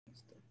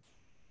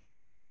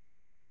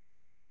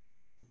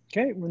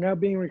Okay, we're now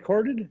being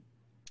recorded.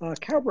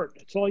 Calbert,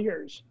 it's all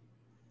yours.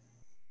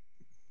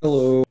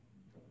 Hello.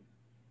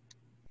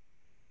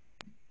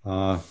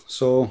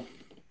 So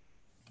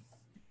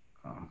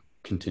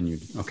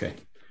continued. Okay.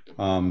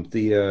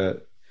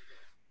 The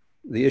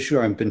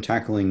issue I've been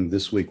tackling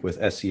this week with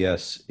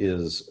SES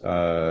is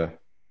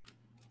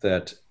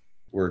that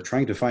we're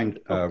trying to find.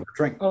 We're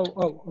trying.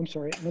 I'm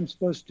sorry. I'm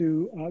supposed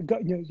to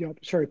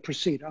sorry.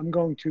 Proceed. I'm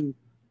going to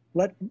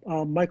let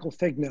Michael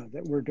Fig know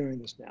that we're doing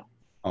this now.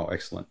 Oh,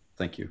 excellent.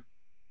 Thank you.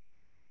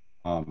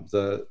 I'm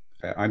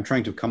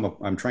trying to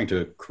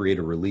create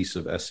a release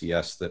of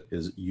SES that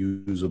is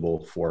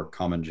usable for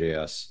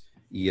CommonJS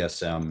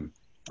ESM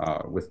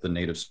with the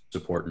native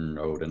support in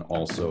Node, and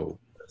also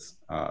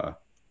the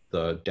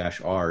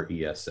 -r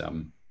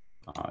ESM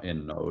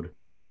in Node,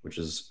 which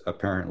is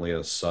apparently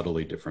a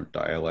subtly different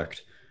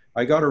dialect.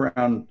 I got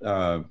around.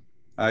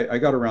 I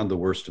got around the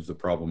worst of the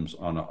problems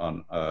on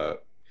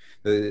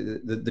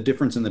the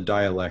difference in the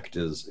dialect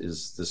is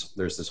this.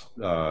 There's this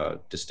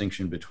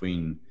distinction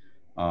between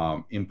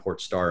import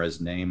star as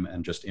name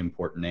and just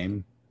import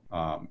name,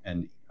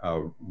 and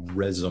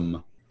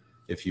resm,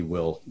 if you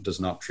will, does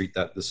not treat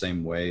that the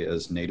same way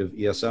as native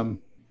ESM,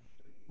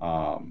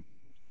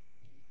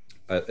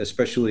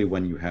 especially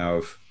when you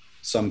have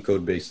some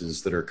code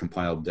bases that are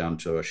compiled down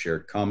to a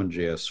shared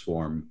CommonJS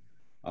form,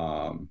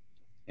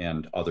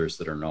 and others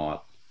that are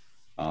not.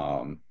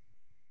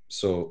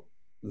 So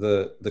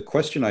the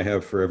question I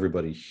have for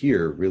everybody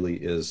here really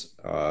is,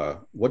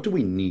 what do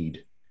we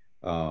need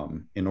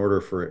in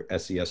order for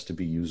SES to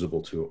be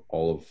usable to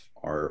all of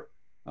our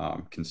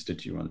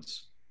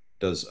constituents?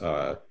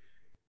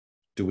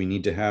 Do we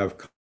need to have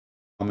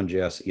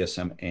CommonJS,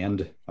 ESM,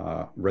 and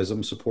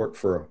resm support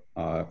for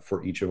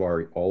each of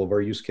all of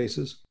our use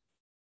cases?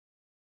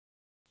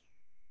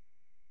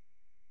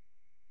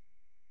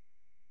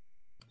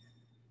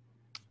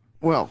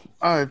 Well,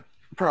 I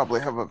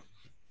probably have a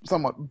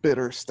somewhat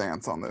bitter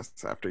stance on this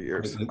after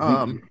years.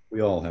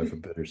 We all have a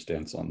bitter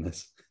stance on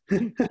this.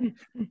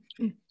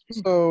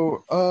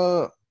 So,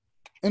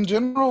 in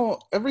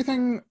general,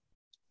 everything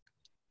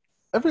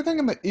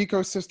in the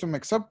ecosystem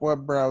except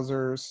web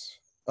browsers,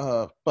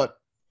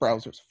 but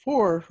browsers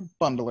for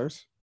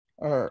bundlers,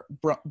 or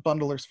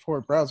bundlers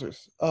for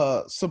browsers,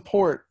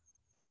 support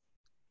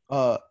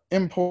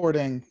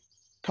importing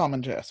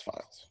CommonJS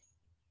files.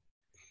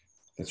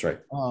 That's right.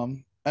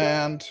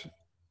 And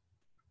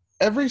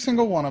every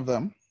single one of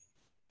them,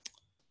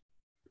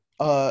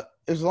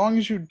 as long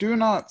as you do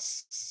not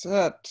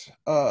set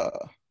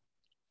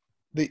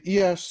the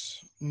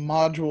ES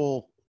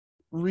module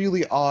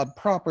really odd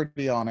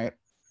property on it,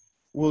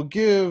 will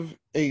give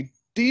a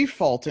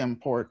default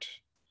import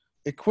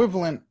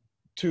equivalent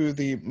to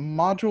the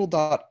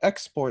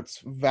module.export's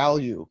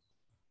value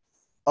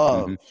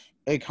of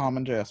a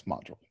CommonJS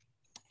module.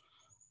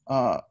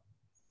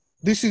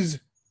 This is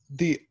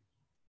the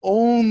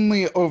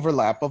only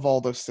overlap of all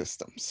those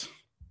systems.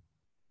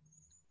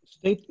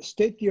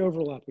 State the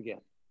overlap again.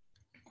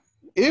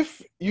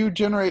 If you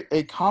generate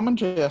a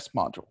CommonJS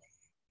module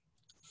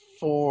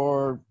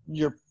for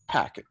your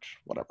package,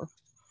 whatever,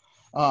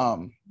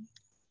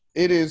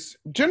 it is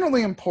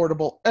generally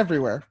importable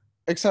everywhere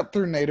except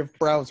through native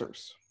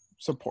browsers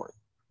support.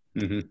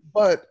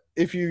 But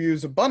if you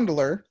use a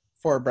bundler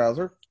for a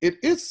browser, it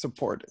is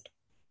supported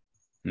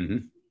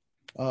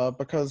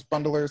because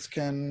bundlers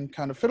can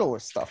kind of fiddle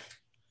with stuff.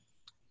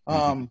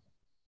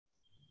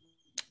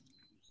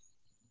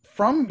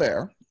 From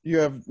there, you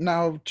have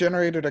now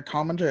generated a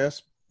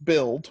CommonJS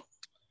build.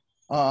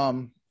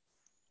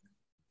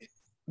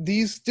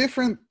 These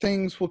different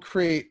things will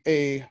create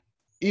a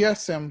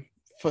ESM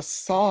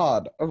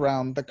facade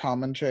around the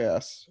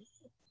CommonJS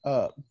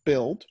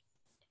build.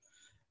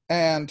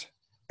 And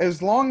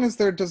as long as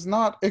there does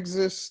not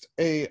exist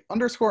a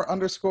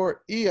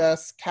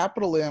 __ES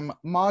capital M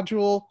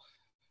module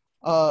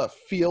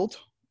field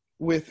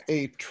with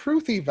a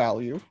truthy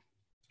value,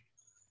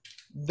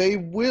 they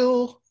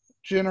will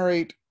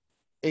generate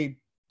a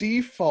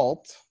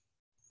default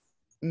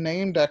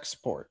named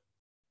export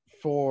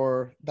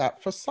for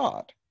that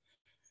facade.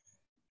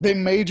 They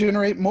may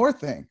generate more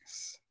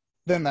things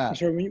than that.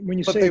 So when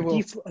you say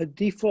a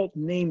default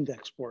named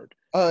export,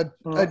 an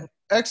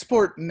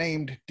export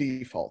named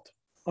default.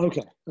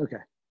 Okay.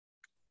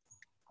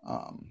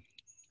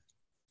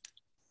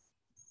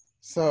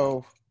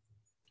 So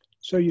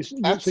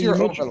that's you your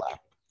mentioned,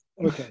 overlap.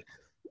 Okay.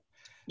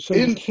 So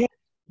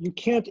you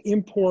can't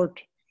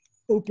import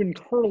open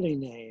curly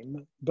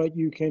name, but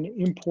you can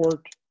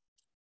import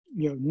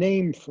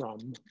name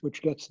from,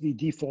 which gets the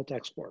default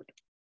export.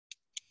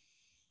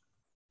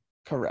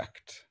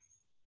 Correct.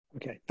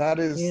 Okay. That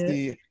is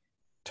the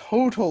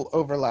total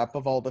overlap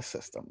of all the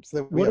systems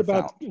that we have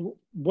found.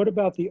 What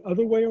about the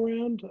other way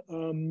around?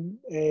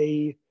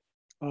 A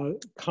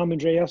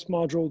CommonJS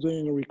module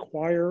doing a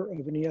require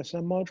of an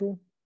ESM module?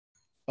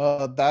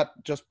 That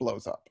just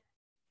blows up.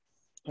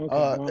 Okay.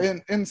 Wow.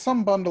 In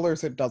some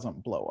bundlers, it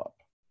doesn't blow up.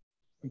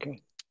 Okay.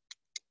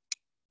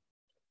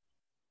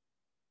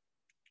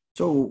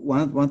 So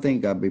one thing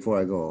before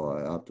I go,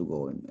 I have to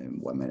go in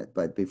 1 minute,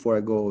 but before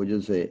I go,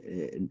 just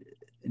a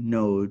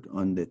note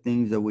on the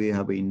things that we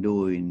have been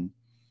doing.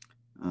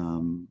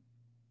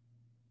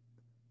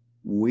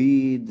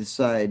 We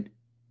decide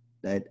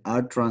that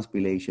our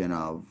transpilation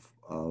of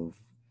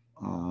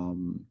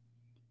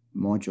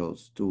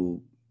modules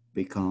to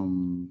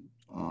become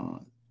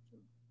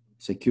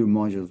secure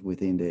modules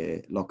within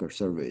the Locker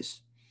service.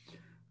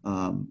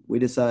 We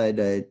decided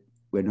that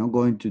we're not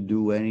going to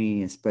do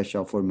any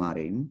special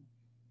formatting.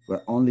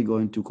 We're only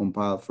going to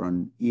compile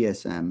from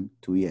ESM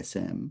to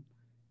ESM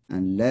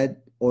and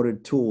let other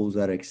tools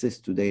that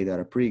exist today that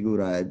are pretty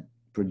good at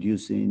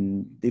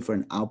producing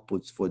different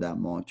outputs for that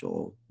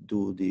module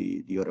do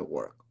the other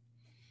work.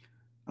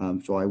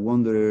 So I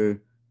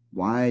wonder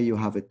why you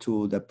have a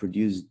tool that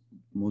produces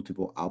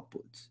multiple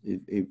outputs,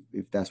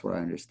 if that's what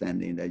I'm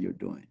understanding that you're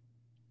doing.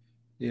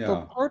 Yeah.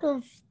 So part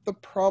of the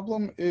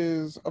problem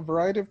is a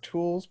variety of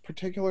tools,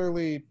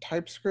 particularly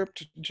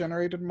TypeScript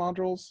generated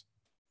modules,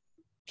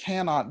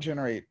 cannot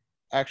generate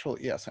actual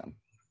ESM.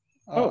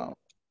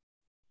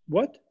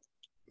 What?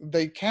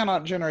 They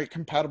cannot generate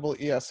compatible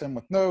ESM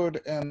with Node,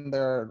 and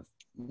there are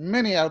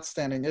many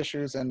outstanding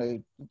issues and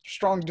a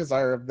strong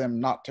desire of them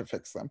not to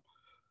fix them.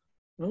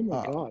 Oh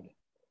my God.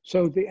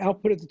 So the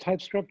output of the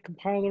TypeScript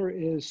compiler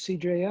is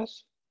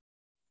CJS?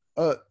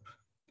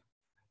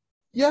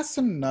 Yes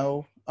and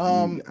no.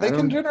 They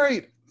can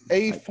generate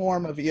a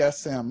form of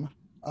ESM,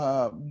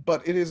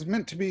 but it is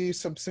meant to be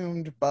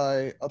subsumed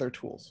by other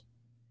tools.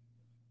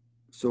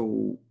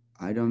 So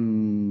all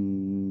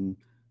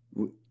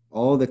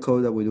the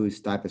code that we do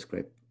is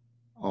TypeScript.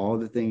 All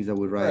the things that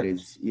we write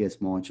is ES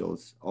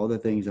modules. All the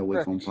things that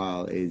we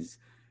compile is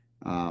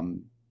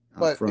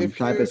but from if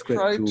TypeScript you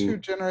try to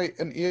generate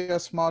an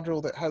ES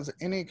module that has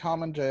any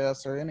common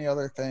JS or any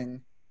other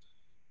thing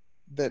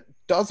that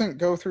doesn't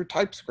go through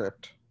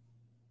TypeScript,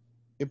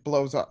 it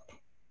blows up.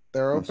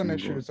 There are open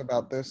issues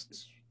about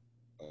this.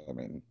 I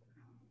mean,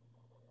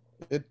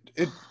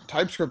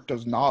 TypeScript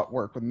does not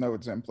work with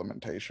Node's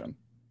implementation,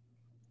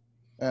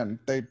 and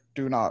they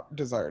do not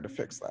desire to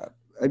fix that.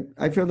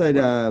 I feel that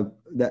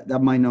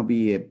that might not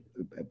be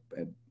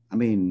I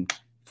mean,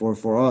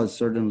 for us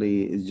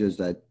certainly it's just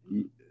that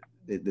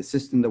the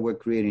system that we're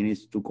creating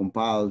is to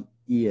compile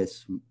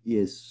ES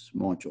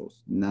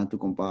modules, not to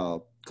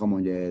compile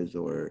CommonJS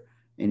or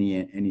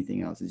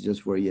anything else. It's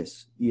just for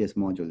ES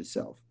module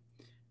itself.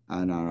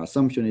 And our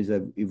assumption is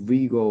that if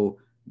we go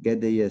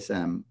get the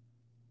ESM,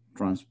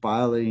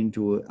 transpile it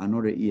into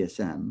another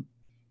ESM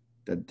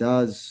that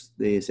does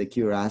the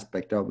secure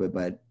aspect of it,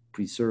 but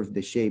preserve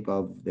the shape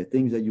of the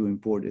things that you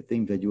import, the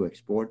things that you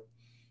export,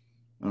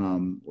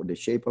 or the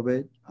shape of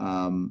it,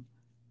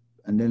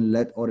 and then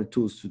let other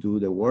tools to do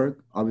the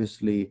work.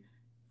 Obviously,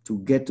 to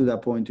get to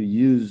that point, to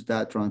use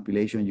that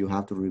transpilation, you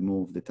have to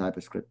remove the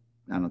TypeScript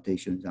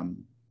annotations,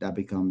 and that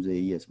becomes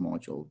a ES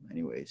module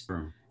anyways.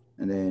 Sure.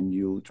 And then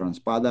you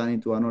transpile that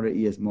into another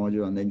ES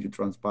module, and then you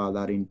transpile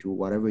that into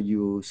whatever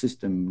your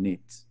system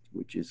needs,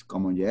 which is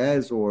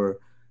CommonJS or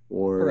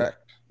Correct.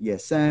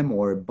 ESM,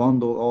 or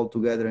bundle all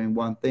together in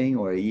one thing,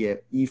 or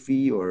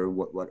EFI, or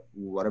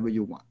whatever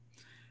you want.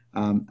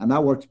 And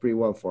that works pretty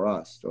well for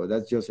us. So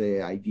that's just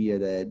an idea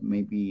that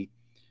maybe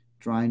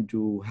trying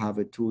to have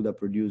a tool that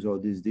produces all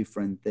these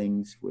different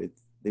things with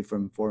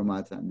different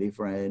formats and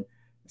different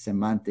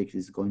semantics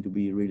is going to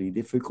be really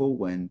difficult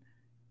when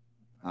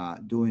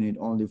doing it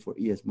only for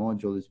ES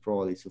module is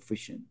probably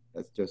sufficient.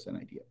 That's just an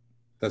idea.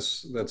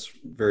 That's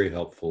very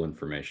helpful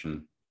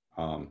information.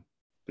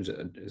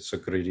 So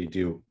could I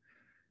do,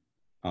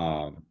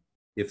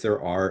 if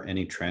there are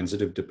any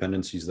transitive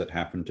dependencies that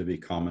happen to be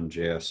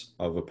CommonJS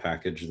of a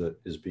package that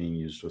is being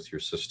used with your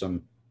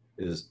system,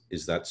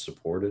 is that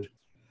supported?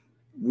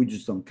 We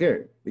just don't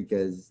care,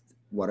 because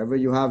whatever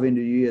you have in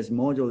the ES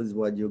module is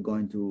what you're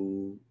going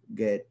to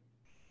get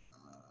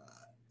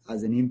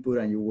as an input,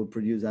 and you will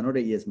produce another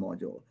ES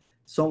module.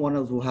 Someone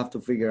else will have to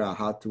figure out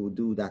how to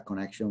do that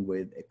connection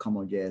with a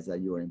CommonJS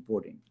that you're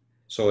importing.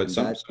 So it's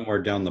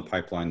somewhere down the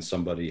pipeline,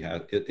 somebody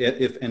has,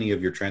 if any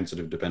of your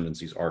transitive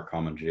dependencies are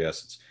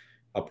CommonJS, it's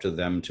up to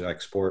them to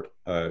export,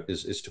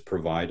 is to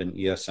provide an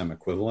ESM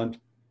equivalent?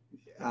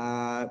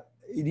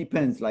 It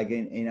depends. Like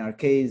in our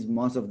case,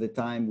 most of the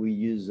time we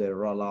use a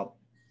rollup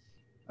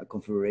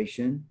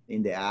configuration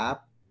in the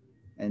app.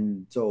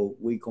 And so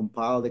we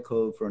compile the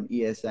code from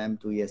ESM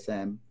to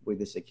ESM with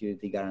the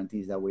security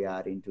guarantees that we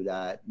add into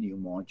that new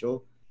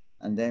module.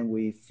 And then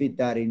we feed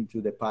that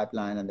into the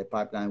pipeline, and the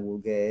pipeline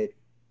will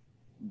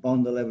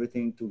bundle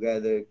everything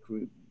together.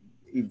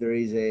 If there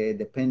is a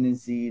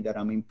dependency that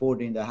I'm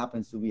importing that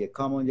happens to be a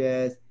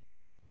CommonJS,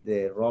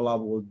 the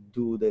rollup will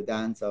do the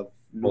dance of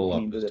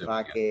looking into the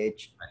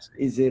package.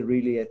 Is it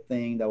really a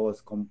thing that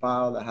was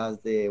compiled that has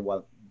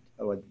what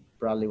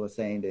Bradley was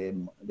saying,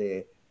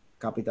 the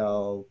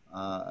capital,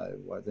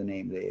 what's the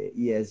name, the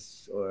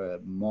ES or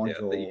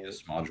module. Yeah, the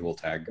ES module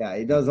tag. Yeah,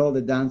 it does all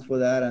the dance for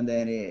that, and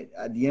then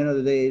at the end of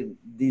the day,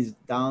 these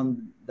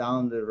down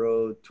the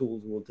road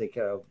tools will take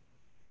care of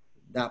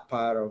that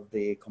part of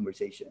the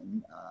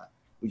conversation.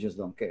 We just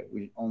don't care.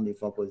 We only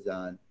focus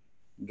on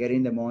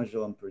getting the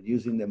module and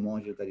producing the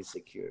module that is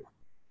secure.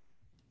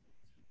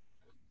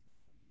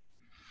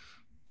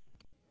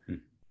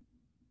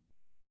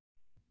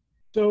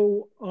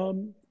 So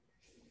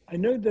I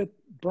know that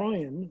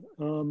Brian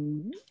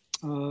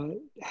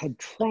had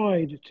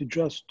tried to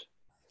just,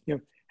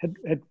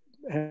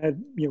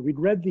 we'd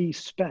read the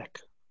spec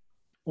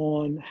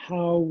on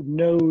how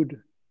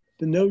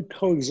the node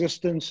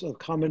coexistence of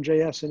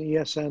CommonJS and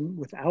ESM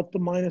without the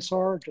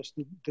 -R, just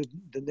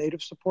the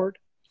native support.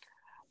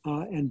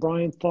 And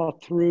Brian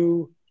thought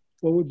through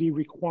what would be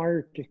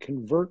required to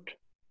convert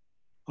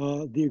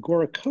the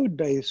Agora code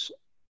base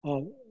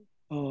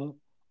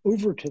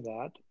over to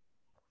that.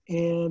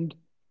 And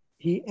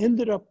he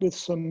ended up with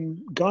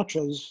some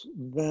gotchas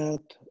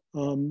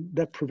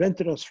that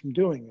prevented us from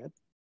doing it,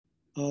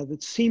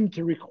 that seemed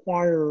to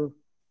require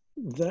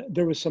that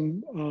there was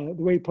some,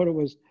 the way he put it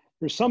was,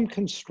 there's some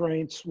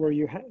constraints where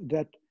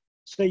that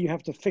say you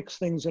have to fix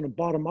things in a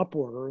bottom-up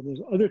order, and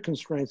there's other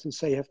constraints that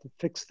say you have to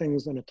fix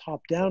things in a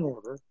top-down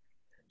order.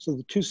 So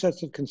the two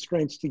sets of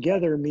constraints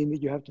together mean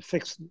that you have to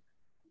fix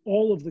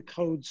all of the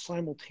code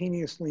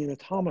simultaneously and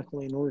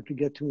atomically in order to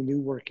get to a new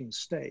working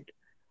state.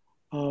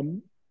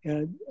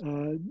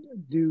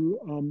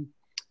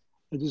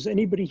 Does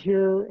anybody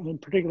here, in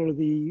particular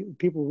the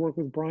people who work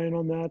with Brian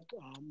on that,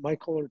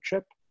 Michael or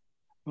Chip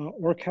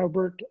or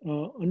Cowbert,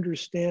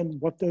 understand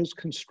what those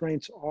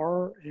constraints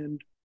are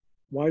and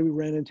why we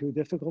ran into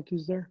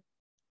difficulties there?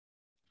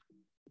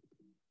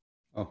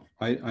 Oh,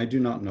 I do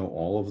not know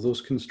all of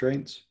those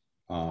constraints.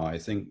 I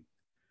think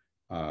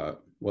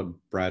what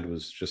Brad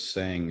was just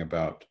saying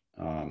about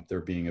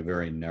there being a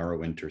very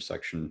narrow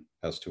intersection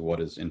as to what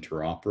is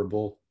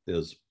interoperable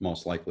is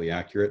most likely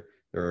accurate.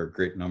 There are a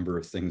great number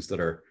of things that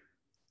are,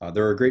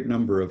 there are a great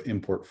number of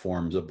import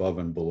forms above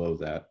and below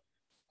that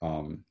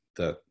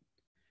that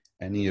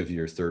any of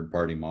your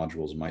third-party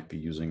modules might be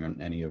using,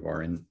 on any of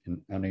our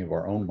any of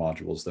our own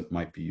modules that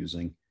might be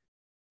using,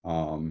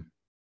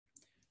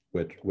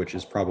 which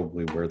is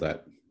probably where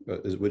that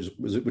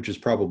which is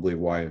probably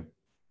why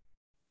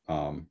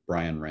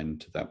Brian ran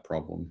into that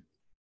problem.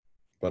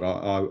 But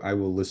I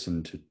will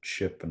listen to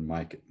Chip and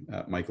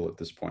Michael at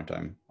this point.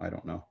 I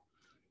don't know.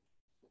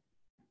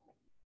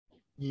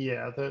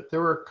 Yeah,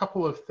 there were a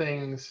couple of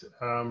things.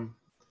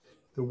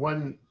 The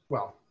one,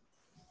 well,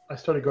 I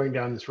started going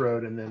down this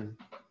road and then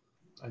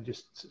I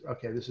just,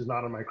 okay, this is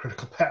not on my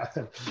critical path,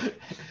 and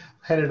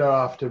headed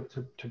off to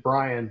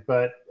Brian.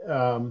 But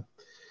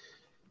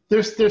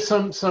there's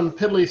some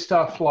piddly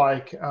stuff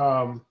like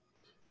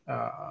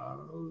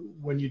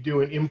when you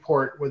do an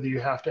import, whether you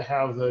have to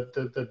have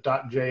the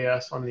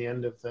 .js on the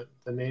end of the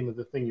name of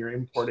the thing you're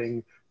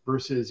importing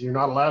versus you're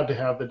not allowed to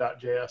have the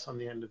 .js on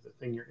the end of the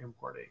thing you're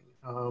importing.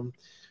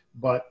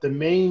 But the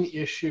main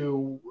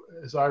issue,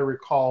 as I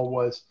recall,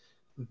 was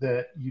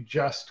that you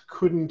just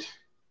couldn't,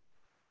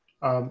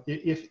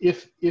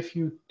 if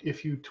you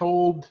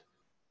told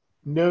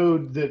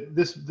Node that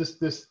this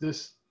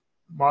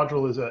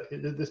module is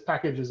this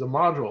package is a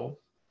module,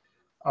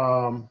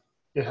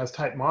 it has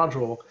type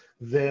module,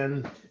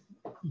 then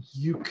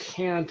you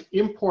can't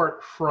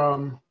import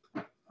from,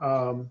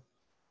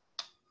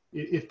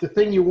 if the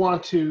thing you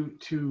want to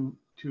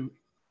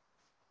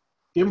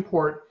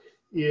import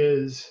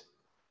is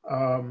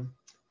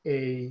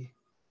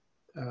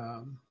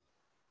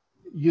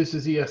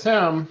uses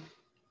ESM,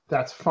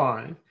 that's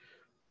fine.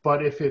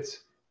 But if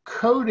it's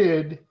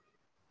coded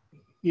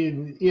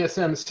in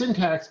ESM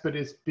syntax, but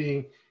it's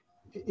being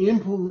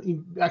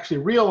actually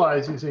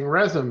realized using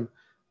resm,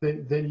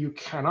 then you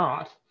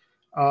cannot.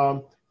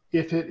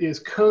 If it is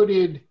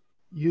coded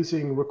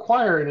using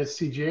require and it's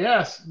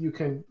CJS, you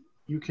can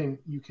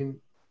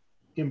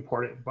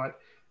import it,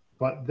 but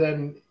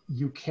then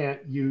you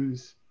can't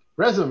use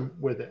resm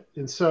with it.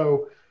 And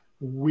so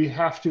we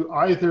have to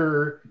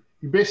either,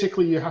 you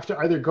have to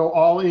either go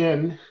all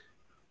in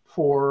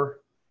for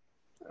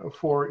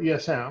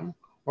ESM,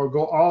 or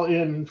go all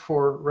in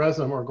for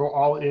resm, or go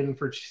all in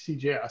for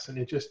CJS. And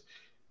it just,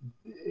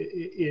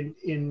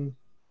 in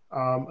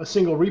a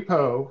single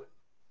repo,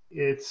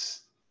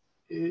 it's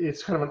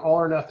kind of an all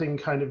or nothing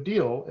kind of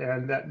deal.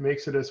 And that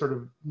makes it a sort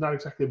of, not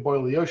exactly a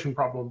boil the ocean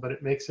problem, but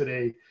it makes it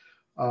a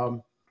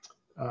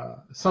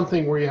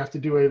something where you have to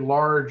do a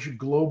large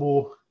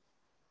global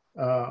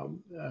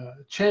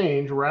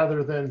change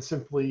rather than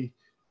simply,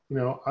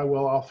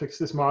 I'll fix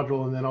this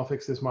module and then I'll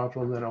fix this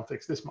module and then I'll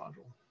fix this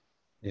module.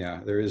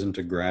 Yeah, there isn't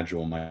a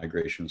gradual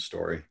migration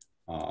story,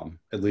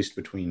 at least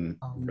between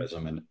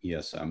resm and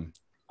ESM.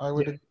 I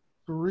would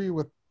agree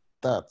with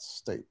that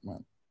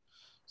statement.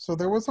 So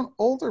there was an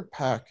older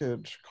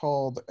package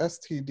called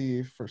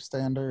STD for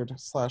standard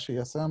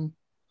 /ESM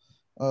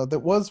that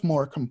was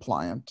more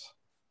compliant.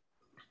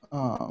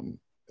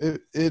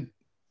 It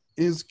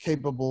is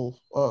capable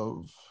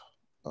of,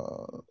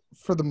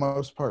 for the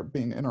most part,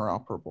 being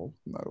interoperable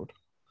Node.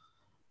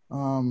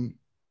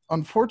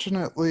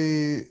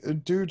 Unfortunately,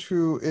 due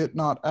to it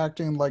not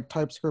acting like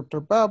TypeScript or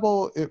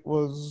Babel, it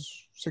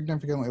was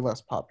significantly less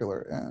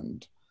popular,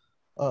 and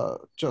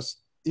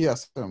just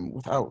ESM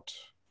without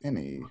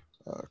any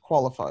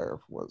qualifier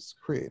was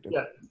created.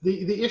 Yeah,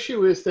 the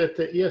issue is that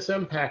the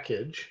ESM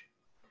package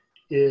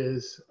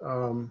is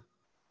applied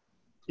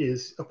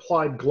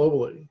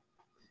globally,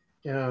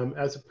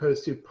 as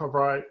opposed to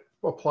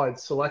applied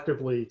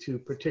selectively to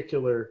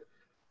particular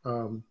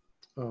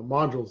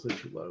modules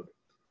that you load.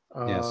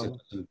 Yes,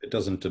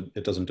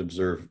 it doesn't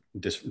observe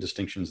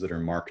distinctions that are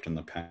marked in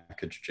the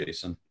package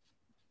JSON.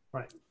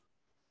 Right.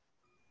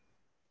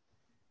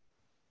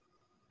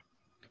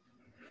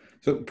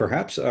 So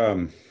perhaps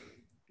Chip,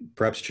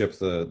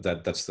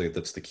 that's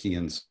the key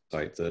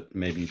insight, that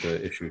maybe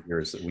the issue here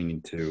is that we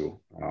need to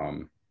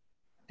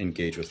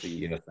engage with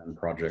the ESM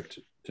project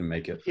to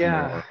make it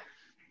more.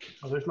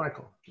 Oh, there's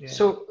Michael.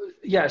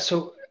 Yeah.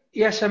 So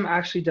ESM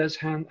actually does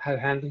have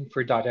handling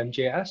for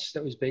 .mjs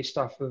that was based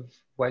off of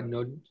what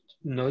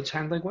Node's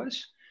handling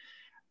was.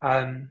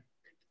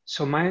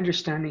 So my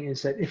understanding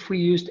is that if we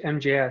used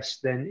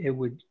MJS, then it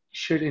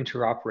should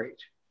interoperate.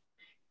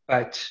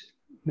 But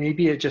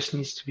maybe it just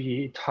needs to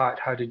be taught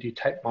how to do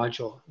type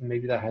module, and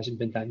maybe that hasn't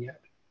been done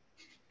yet.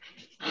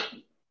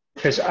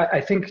 Because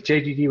I think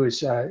JDD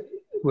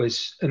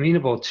was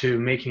amenable to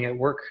making it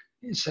work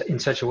in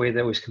such a way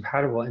that was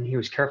compatible, and he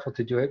was careful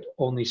to do it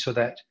only so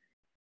that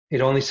it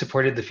only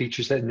supported the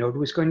features that Node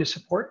was going to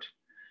support.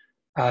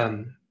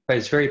 But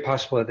it's very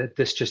possible that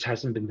this just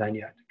hasn't been done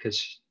yet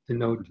because the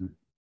Node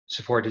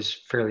support is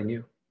fairly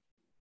new.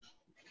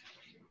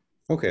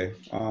 Okay,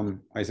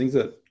 I think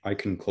that I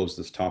can close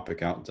this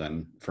topic out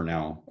then for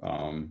now.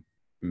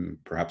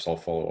 Perhaps I'll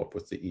follow up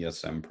with the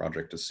ESM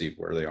project to see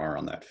where they are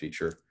on that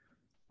feature.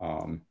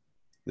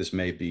 This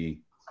may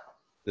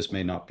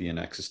not be an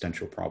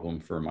existential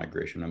problem for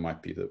migration. It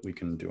might be that we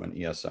can do an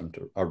ESM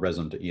to a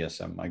resm to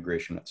ESM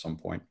migration at some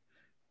point.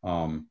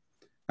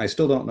 I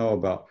still don't know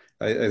about,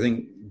 I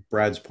think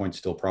Brad's point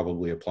still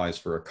probably applies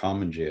for a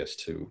common JS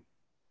to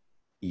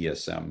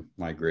ESM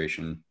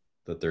migration,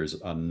 that there's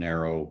a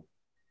narrow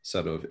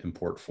set of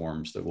import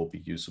forms that will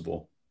be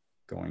usable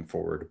going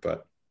forward.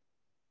 But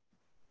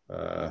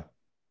I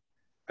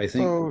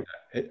think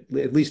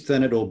at least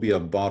then it'll be a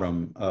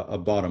bottom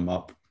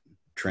up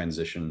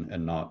transition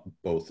and not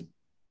both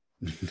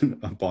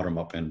a bottom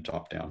up and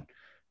top down.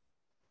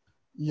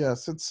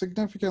 Yes, it's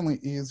significantly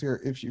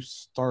easier if you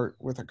start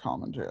with a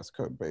common JS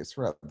code base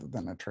rather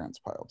than a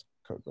transpiled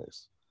code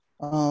base.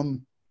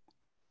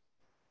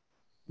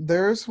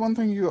 There's one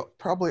thing you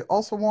probably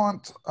also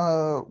want.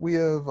 We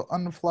have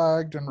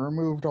unflagged and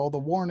removed all the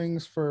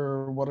warnings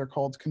for what are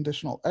called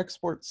conditional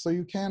exports, so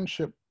you can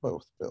ship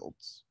both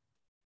builds.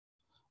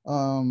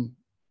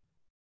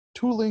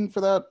 Tooling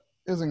for that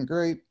isn't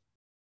great,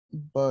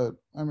 but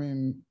I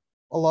mean,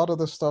 a lot of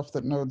the stuff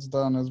that Node's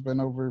done has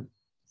been over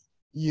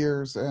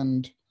years,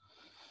 and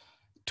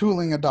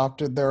tooling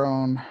adopted their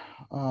own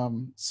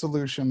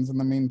solutions in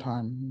the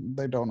meantime.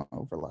 They don't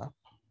overlap.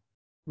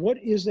 What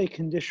is a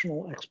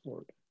conditional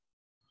export?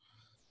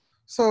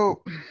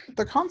 So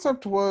the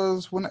concept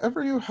was,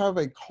 whenever you have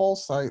a call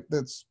site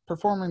that's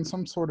performing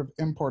some sort of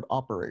import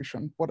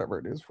operation, whatever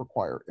it is,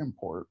 require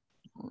import,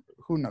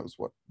 who knows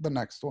what the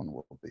next one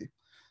will be.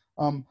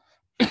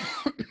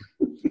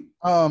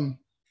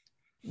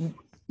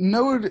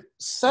 Node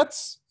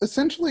sets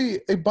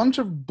essentially a bunch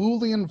of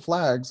Boolean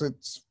flags.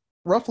 It's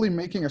roughly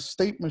making a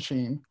state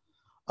machine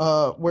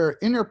where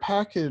in your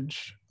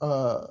package,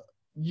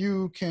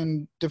 you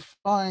can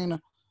define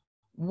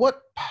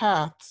what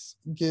paths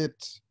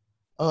get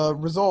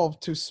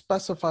resolved to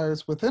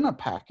specifiers within a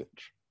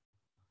package.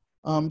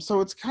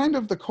 So it's kind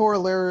of the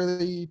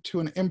corollary to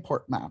an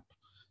import map.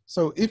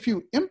 So if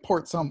you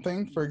import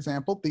something, for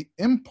example, the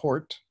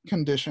import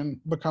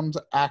condition becomes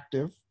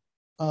active.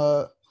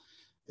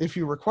 If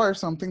you require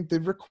something, the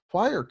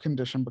require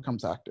condition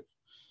becomes active.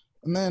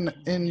 And then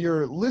in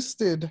your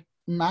listed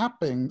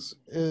mappings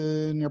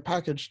in your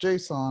package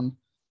JSON,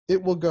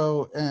 it will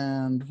go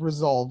and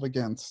resolve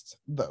against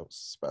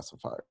those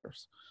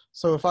specifiers.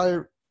 So if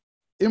I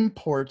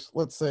import,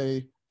 let's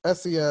say,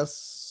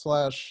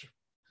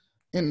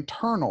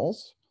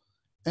 SES/internals,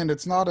 and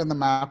it's not in the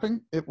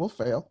mapping, it will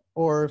fail.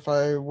 Or if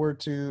I were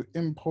to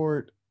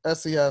import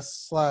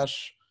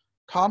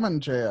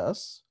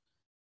SES/CommonJS,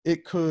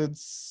 it could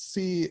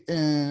see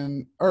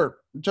in, or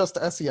just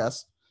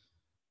SES.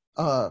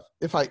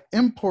 If I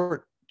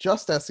import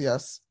just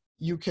SES,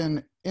 you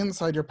can,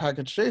 inside your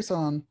package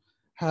JSON,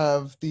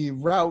 have the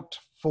route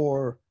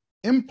for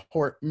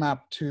import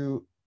map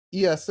to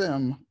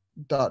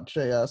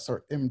esm.js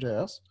or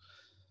mjs.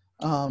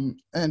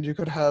 And you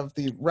could have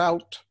the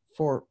route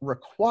for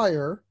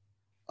require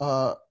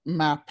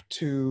map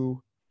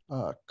to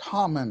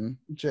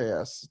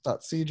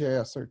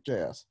common.js.cjs or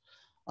JS.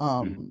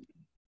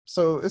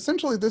 So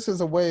essentially, this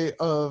is a way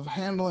of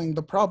handling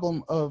the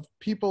problem of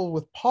people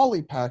with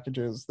poly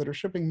packages that are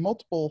shipping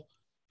multiple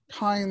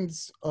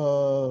kinds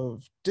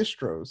of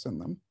distros in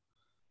them.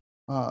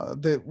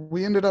 That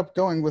we ended up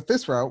going with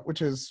this route,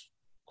 which is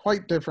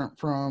quite different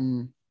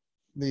from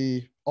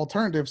the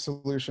alternative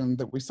solution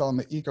that we saw in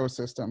the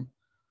ecosystem.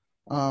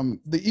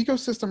 The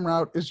ecosystem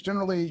route is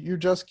generally, you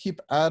just keep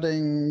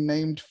adding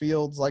named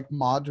fields like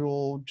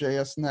module,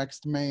 JS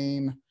next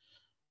main,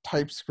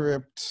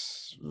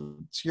 TypeScript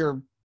to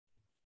your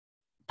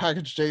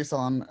package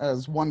JSON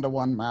as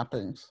one-to-one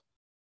mappings.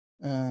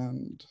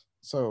 And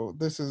so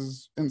this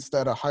is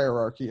instead a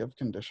hierarchy of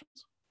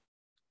conditions.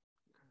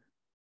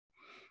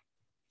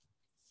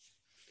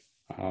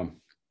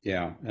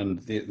 Yeah, and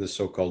the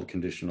so-called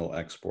conditional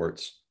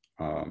exports,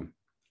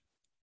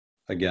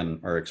 again,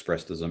 are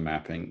expressed as a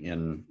mapping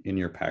in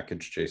your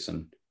package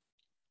JSON.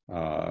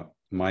 Am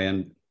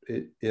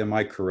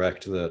I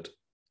correct that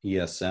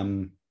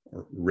ESM,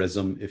 or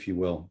resm, if you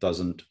will,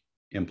 doesn't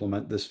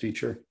implement this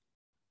feature?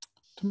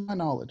 To my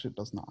knowledge, it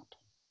does not.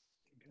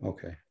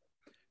 Okay.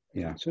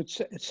 Yeah. So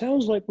it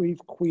sounds like we've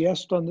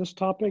quiesced on this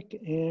topic,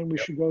 and we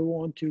should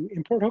go on to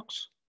import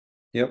hooks.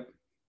 Yep.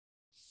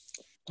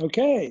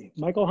 Okay,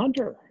 Michael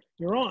Hunter,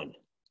 you're on.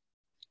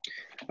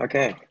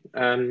 Okay.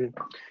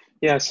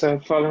 Yeah, so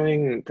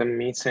following the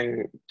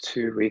meeting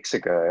 2 weeks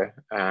ago,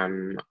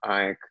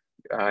 I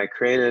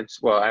created,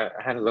 well, I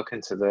had a look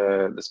into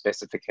the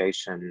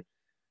specification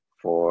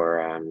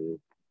for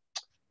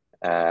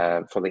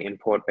the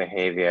import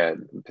behavior,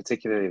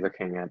 particularly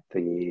looking at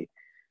the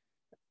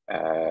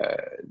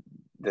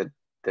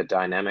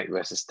dynamic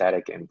versus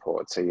static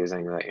import. So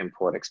using the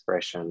import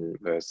expression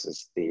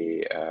versus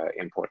the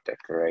import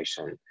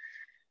declaration.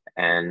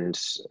 And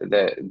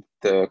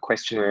the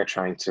question we're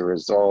trying to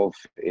resolve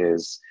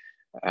is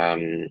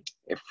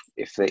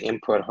if the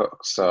input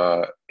hooks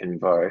are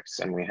invoked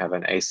and we have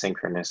an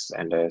asynchronous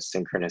and a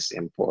synchronous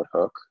import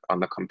hook on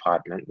the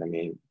compartment, let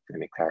me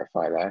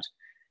clarify that.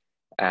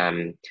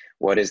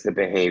 What is the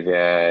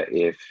behavior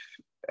if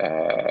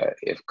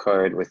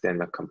code within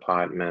the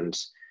compartment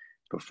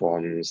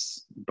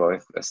performs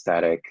both a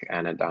static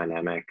and a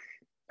dynamic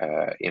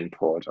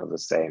import of the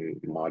same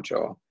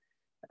module?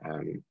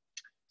 And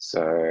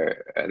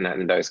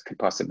those could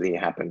possibly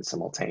happen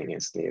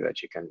simultaneously,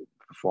 that you can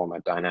perform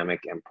a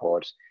dynamic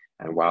import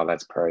and while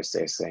that's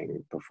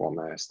processing, perform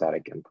a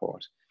static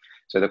import.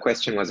 So the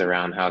question was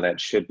around how that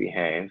should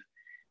behave.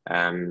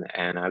 And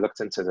I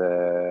looked into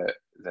the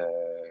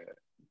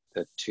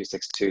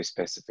 262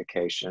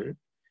 specification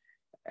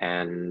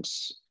and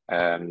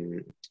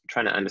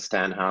trying to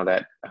understand how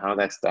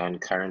that's done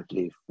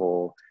currently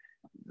for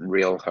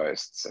real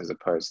hosts as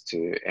opposed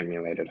to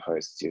emulated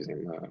hosts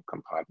using the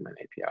compartment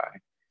API.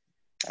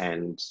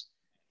 And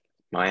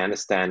my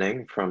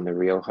understanding from the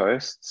real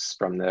hosts,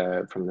 from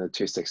the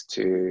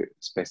 262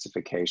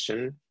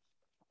 specification,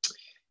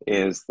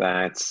 is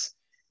that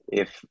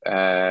if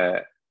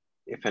an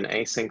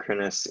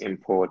asynchronous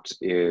import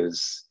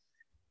is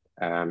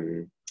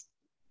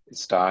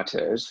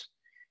started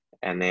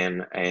and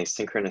then a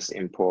synchronous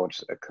import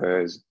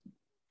occurs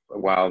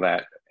while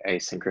that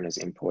asynchronous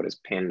import is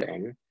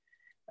pending,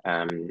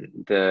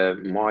 the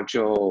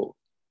module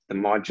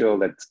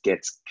that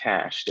gets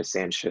cached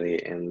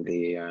essentially in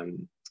the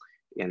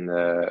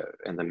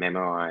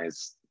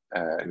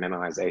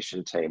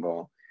memoization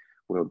table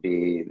will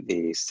be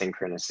the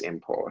synchronous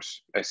import,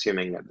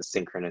 assuming that the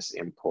synchronous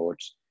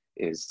import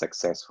is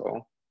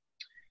successful.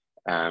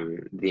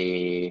 When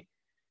the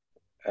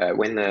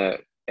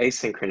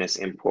asynchronous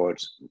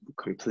import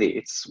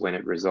completes, when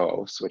it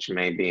resolves, which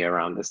may be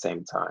around the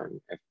same time,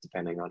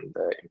 depending on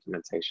the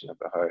implementation of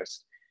the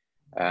host,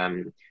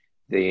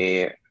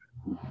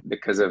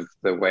 because of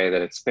the way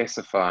that it's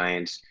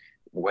specified,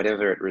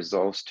 whatever it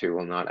resolves to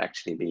will not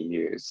actually be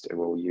used. It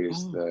will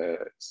use the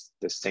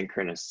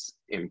synchronous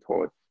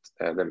import,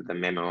 the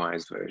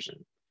memoized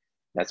version.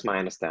 That's my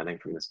understanding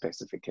from the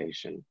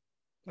specification.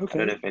 Okay. I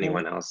don't know if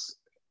anyone else,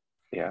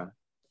 yeah.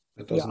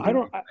 Yeah, I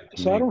don't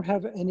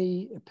have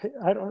any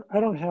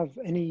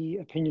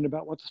opinion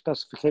about what the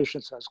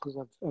specification says, because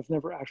I've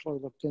never actually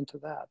looked into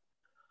that.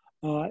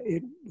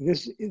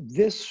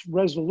 This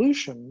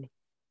resolution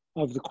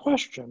of the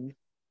question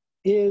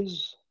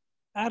is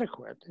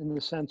adequate in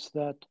the sense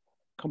that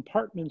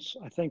compartments,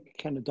 I think,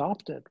 can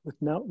adopt it with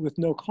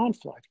no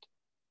conflict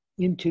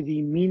into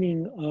the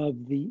meaning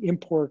of the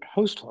import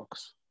host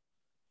hooks.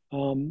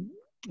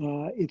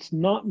 It's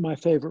not my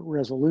favorite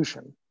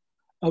resolution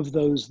of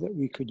those that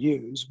we could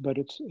use, but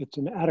it's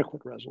an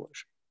adequate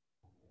resolution.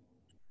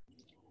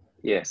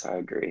 Yes, I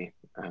agree.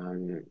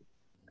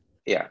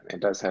 Yeah,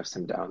 it does have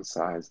some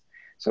downsides.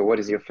 So what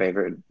is your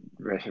favorite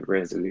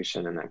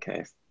resolution in that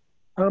case?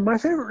 My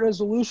favorite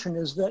resolution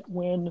is that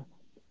when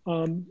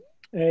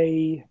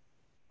a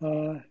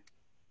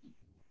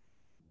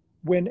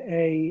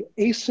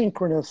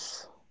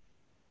asynchronous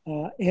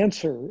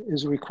answer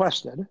is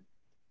requested,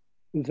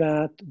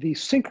 that the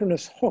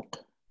synchronous hook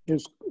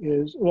is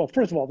well,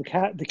 first of all,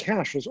 the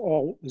cache is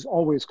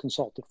always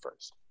consulted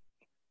first.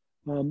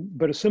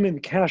 But assuming the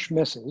cache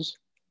misses,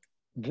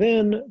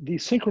 then the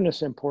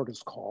synchronous import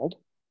is called.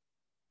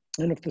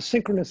 And if the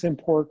synchronous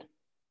import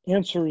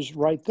answers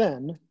right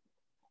then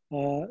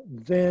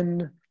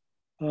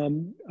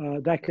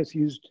that gets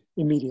used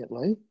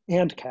immediately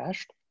and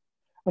cached.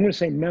 I'm going to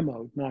say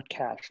memoed, not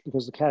cached,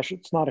 because the cache,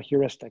 it's not a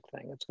heuristic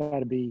thing. It's got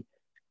to be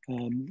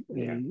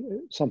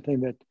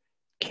something that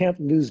can't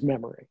lose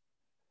memory,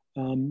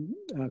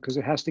 because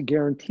it has to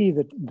guarantee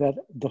that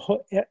the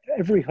hook,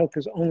 every hook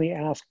is only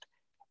asked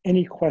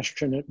any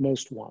question at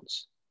most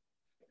once.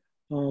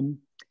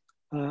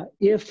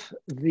 If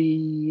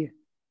the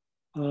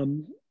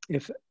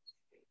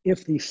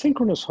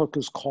synchronous hook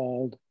is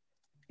called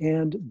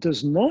and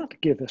does not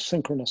give a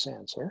synchronous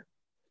answer,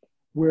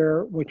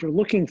 where what you're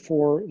looking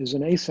for is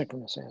an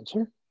asynchronous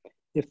answer,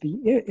 if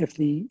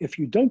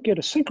you don't get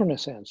a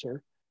synchronous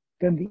answer,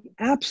 then the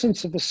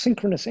absence of a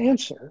synchronous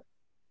answer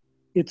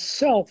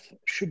itself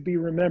should be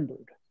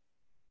remembered.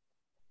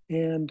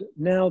 And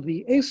now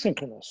the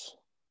asynchronous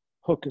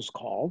hook is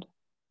called,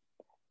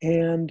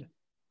 and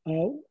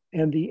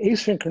the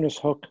asynchronous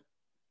hook,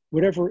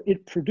 whatever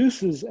it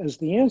produces as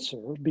the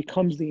answer,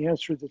 becomes the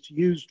answer that's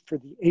used for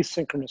the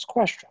asynchronous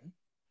question,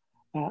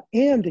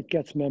 and it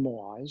gets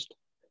memoized,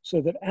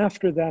 so that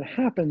after that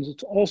happens,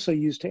 it's also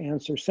used to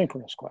answer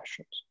synchronous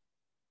questions.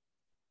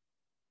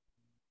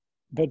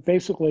 But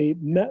basically,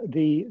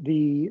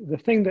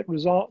 the thing that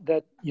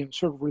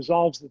sort of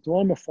resolves the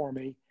dilemma for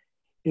me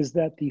is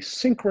that the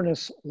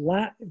synchronous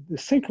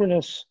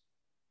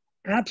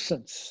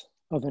absence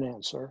of an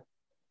answer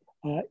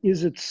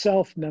is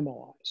itself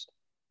memoized,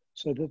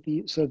 so that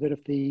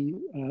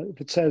if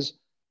it says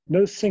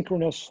no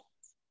synchronous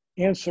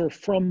answer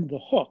from the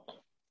hook,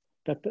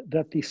 that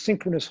the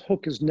synchronous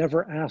hook is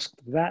never asked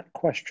that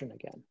question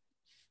again.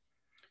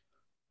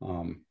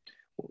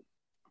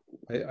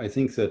 I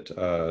think that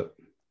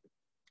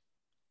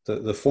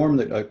the form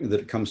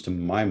that comes to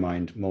my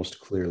mind most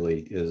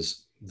clearly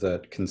is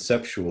that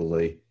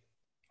conceptually,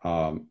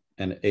 an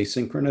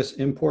asynchronous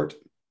import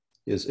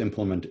is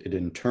implemented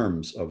in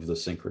terms of the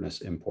synchronous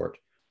import.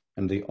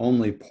 And the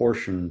only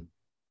portion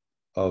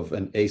of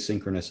an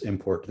asynchronous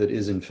import that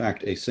is in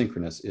fact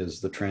asynchronous is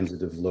the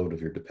transitive load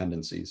of your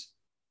dependencies.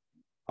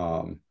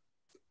 My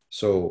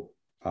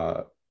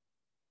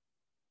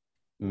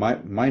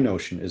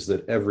notion is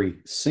that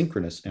every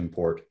synchronous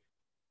import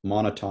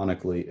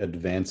monotonically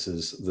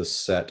advances the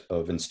set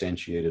of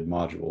instantiated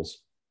modules,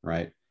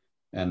 right?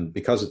 And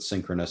because it's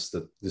synchronous,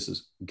 that this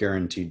is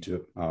guaranteed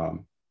to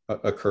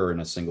occur in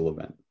a single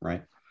event,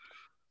 right?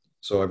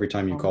 So every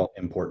time you call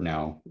import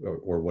now,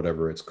 or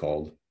whatever it's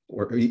called,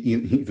 or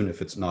even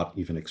if it's not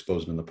even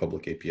exposed in the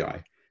public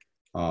API,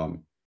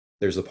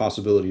 there's the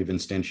possibility of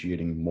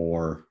instantiating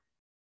more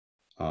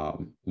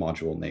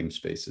module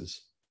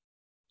namespaces,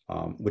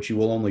 which you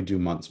will only do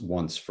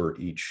once for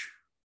each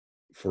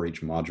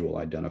module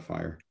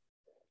identifier.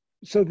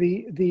 So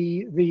the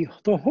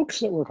hooks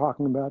that we're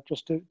talking about,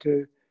 just to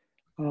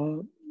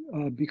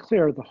be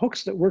clear, the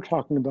hooks that we're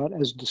talking about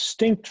as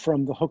distinct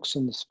from the hooks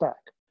in the spec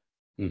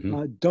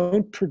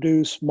don't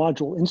produce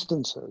module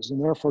instances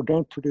and therefore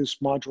don't produce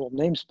module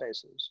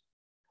namespaces.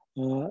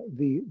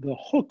 The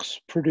hooks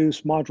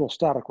produce module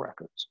static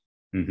records.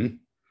 And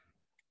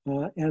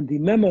the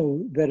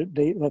memo that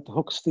the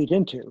hooks feed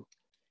into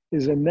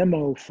is a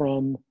memo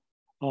from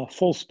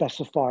full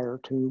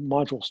specifier to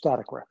module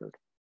static record.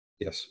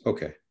 Yes,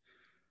 okay.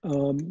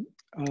 So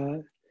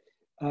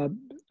on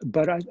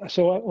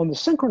the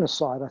synchronous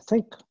side, I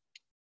think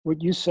what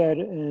you said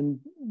and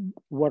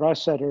what I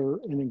said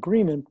are in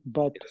agreement,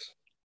 but yes.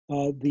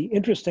 The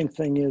interesting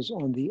thing is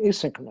on the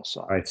asynchronous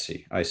side.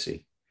 I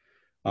see.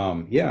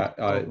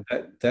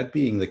 That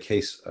being the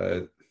case,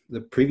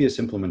 the previous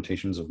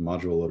implementations of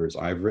module loaders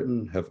I've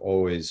written have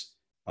always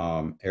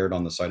erred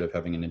on the side of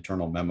having an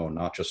internal memo,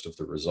 not just of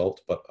the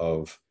result, but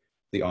of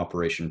the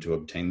operation to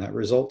obtain that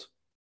result.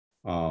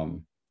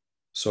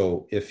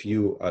 So if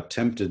you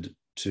attempted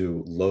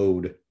to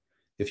load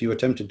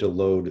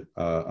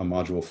a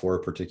module for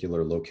a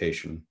particular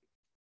location,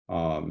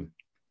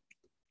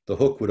 the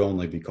hook would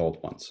only be called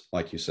once,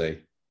 like you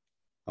say,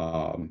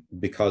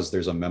 because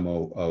there's a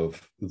memo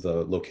of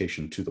the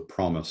location to the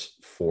promise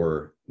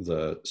for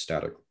the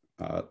static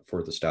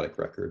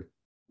record,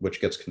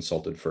 which gets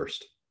consulted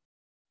first.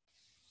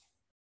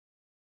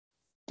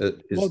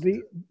 Well,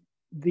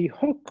 the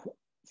hook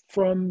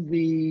from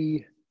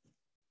the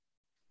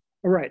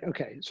right.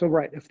 Okay, so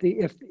right.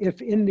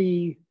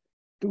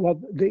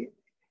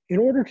 In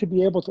order to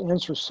be able to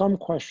answer some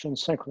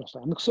questions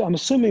synchronously, I'm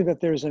assuming that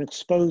there's an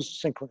exposed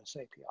synchronous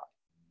API,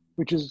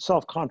 which is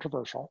itself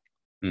controversial.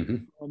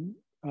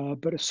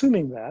 But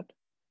assuming that,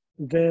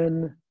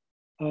 then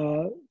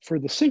for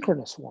the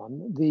synchronous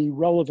one, the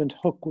relevant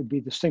hook would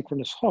be the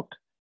synchronous hook,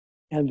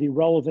 and the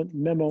relevant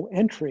memo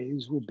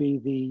entries would be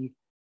the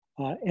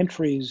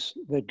entries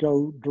that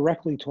go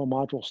directly to a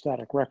module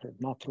static record,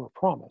 not through a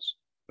promise.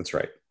 That's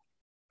right.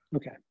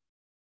 Okay.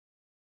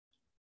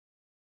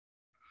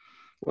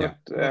 What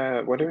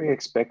do we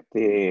expect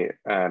the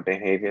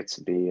behavior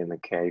to be in the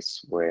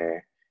case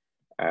where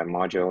a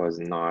module is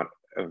not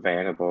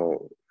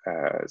available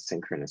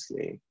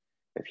synchronously?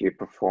 If you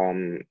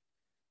perform,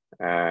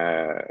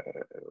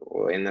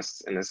 in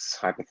this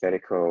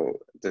hypothetical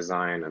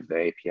design of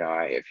the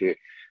API, if you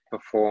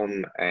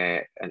perform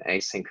an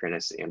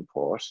asynchronous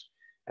import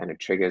and it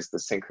triggers the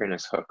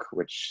synchronous hook,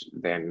 which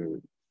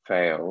then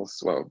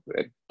fails, well,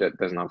 it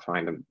does not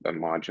find a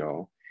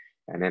module,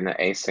 and then the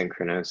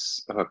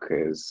asynchronous hook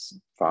is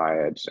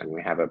fired and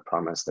we have a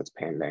promise that's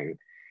pending,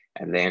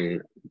 and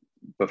then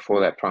before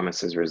that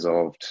promise is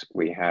resolved,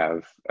 we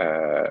have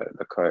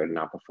the code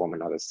now perform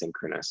another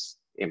synchronous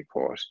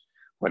import.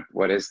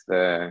 What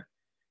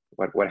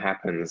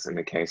happens in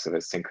the case of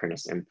a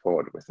synchronous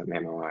import with a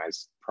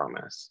memoized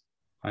promise?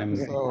 I'm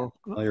So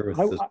familiar with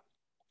this.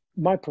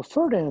 My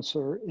preferred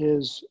answer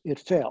is it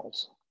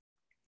fails.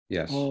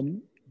 Yes.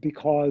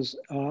 Because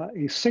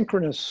a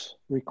synchronous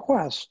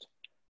request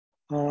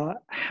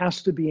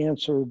has to be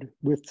answered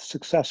with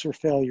success or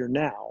failure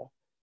now,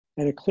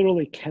 and it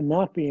clearly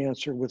cannot be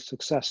answered with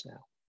success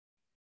now.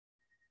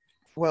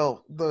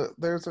 well,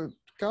 there's a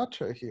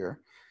gotcha here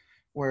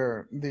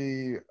where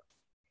the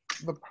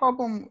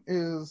problem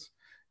is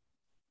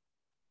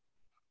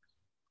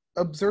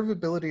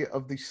observability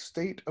of the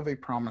state of a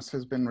promise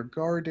has been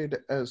regarded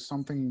as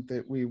something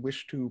that we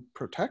wish to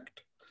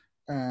protect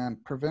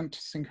and prevent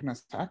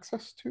synchronous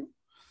access to.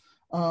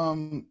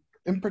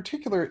 In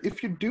particular,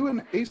 if you do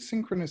an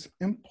asynchronous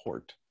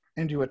import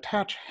and you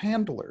attach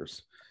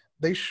handlers,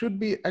 they should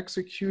be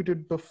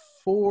executed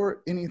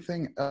before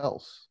anything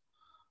else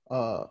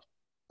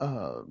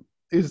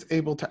is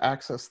able to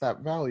access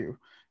that value.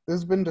 This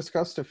has been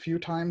discussed a few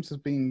times as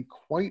being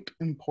quite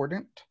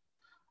important.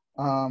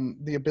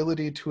 The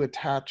ability to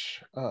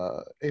attach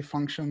a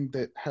function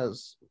that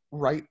has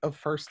right of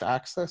first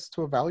access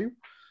to a value.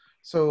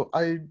 So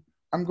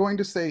I'm going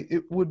to say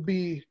it would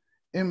be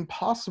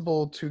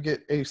impossible to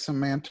get a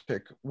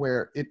semantic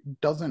where it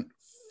doesn't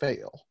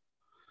fail,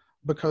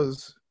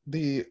 because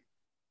the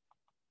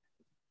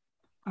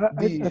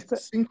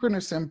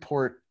synchronous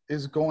import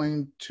is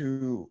going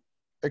to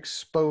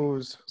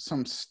expose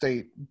some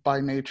state by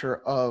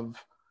nature of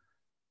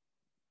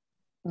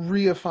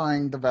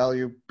reifying the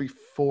value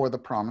before the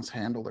promise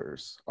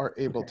handlers are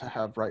able to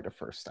have right of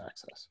first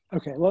access.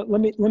 Okay,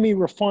 let me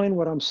refine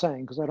what I'm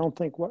saying, because I don't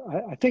think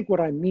I think what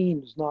I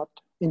mean is not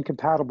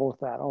incompatible with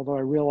that, although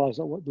I realize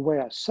that the way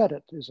I said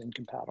it is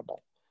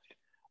incompatible.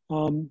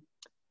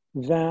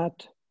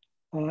 That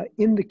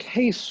in the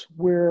case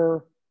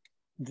where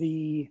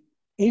the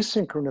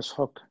asynchronous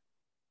hook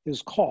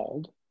is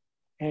called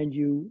and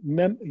you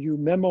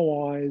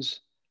memoize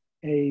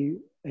a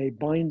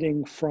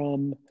binding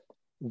from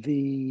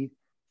the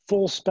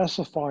full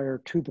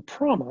specifier to the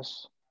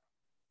promise,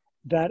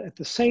 that at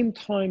the same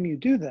time you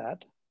do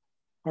that,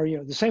 or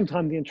at the same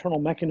time the internal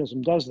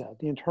mechanism does that,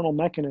 the internal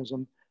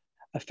mechanism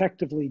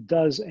effectively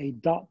does a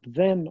dot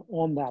then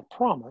on that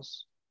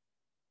promise.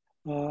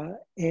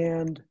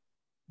 And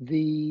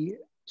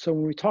so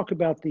when we talk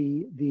about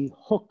the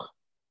hook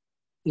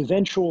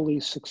eventually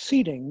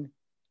succeeding,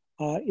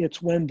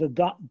 it's when the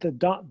dot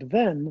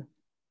then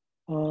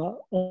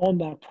on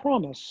that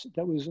promise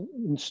that was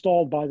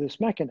installed by this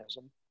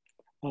mechanism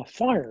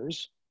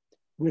fires,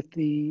 with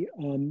the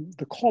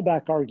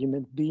callback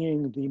argument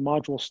being the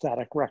module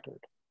static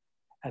record.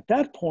 At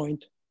that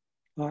point,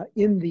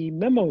 in the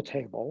memo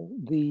table,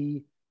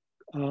 the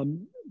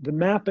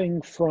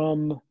mapping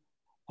from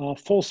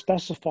full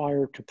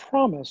specifier to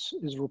promise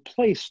is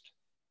replaced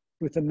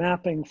with a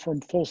mapping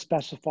from full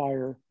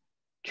specifier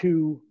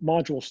to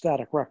module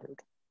static record.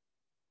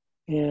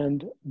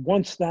 And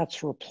once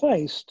that's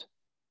replaced,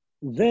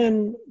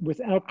 then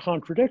without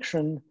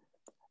contradiction,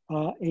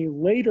 a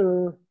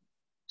later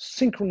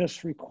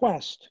synchronous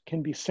request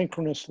can be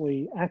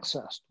synchronously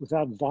accessed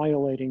without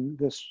violating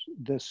this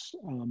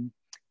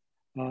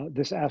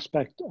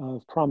aspect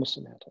of promise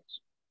semantics.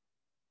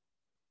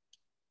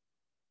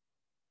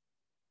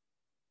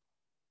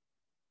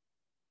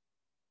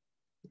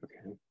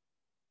 Okay,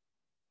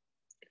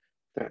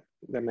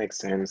 that makes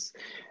sense.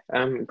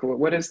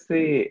 What is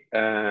the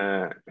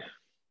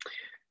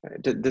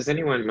does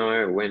anyone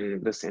know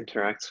when this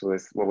interacts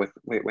with,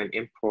 when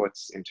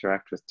imports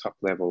interact with top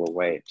level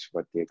await,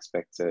 what the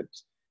expected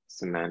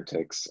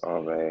semantics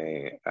of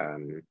a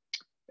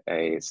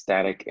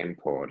static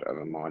import of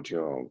a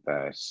module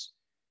that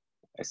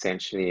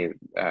essentially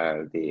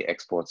the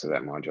exports of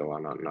that module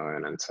are not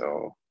known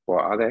until,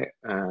 or are they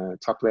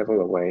top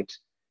level await?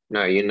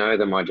 No, you know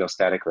the module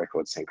static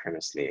record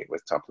synchronously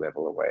with top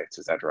level await,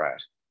 is that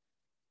right?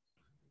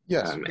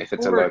 Yes. If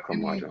it's a local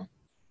module.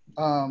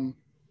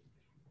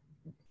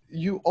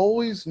 You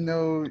always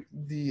know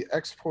the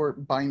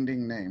export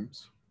binding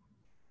names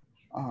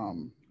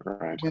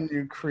Right. when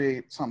you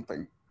create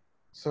something.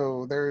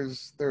 So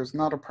there's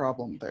not a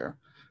problem there.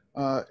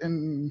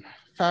 In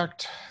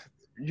fact,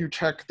 you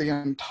check the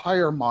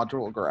entire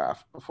module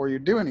graph before you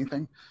do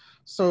anything.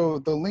 So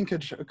the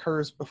linkage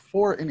occurs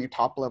before any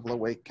top level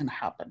await can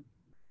happen.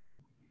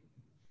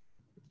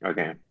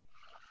 Okay,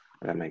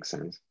 that makes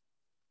sense.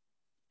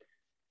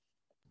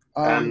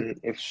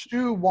 If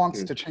Stu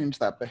wants to change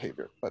that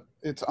behavior, but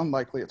it's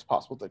unlikely it's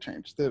possible to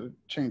change. The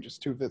change is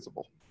too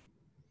visible.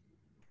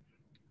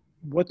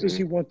 What does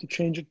he want to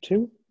change it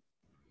to?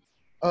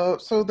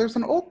 So there's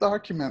an old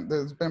document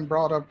that's been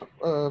brought up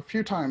a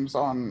few times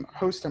on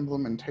host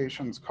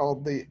implementations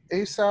called the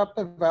ASAP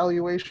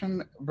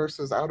evaluation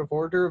versus out of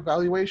order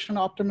evaluation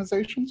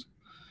optimizations.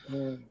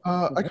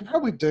 I could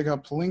probably dig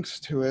up links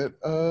to it.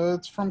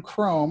 It's from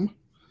Chrome.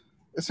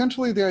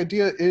 Essentially, the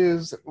idea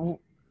is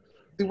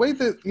the way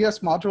that ES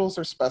modules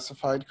are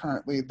specified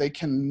currently, they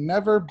can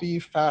never be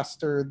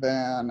faster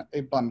than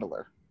a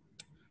bundler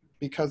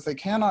because they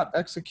cannot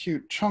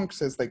execute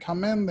chunks as they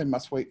come in. They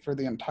must wait for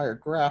the entire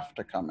graph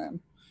to come in.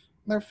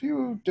 There are a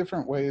few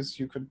different ways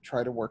you could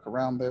try to work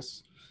around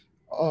this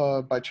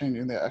by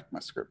changing the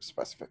ECMAScript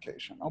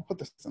specification. I'll put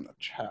this in the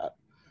chat.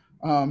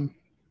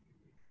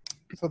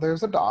 So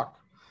there's a doc,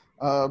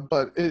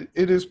 but it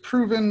is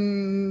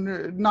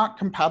proven not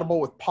compatible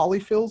with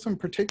polyfills in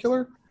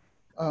particular.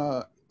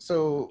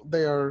 So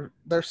they're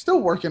still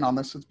working on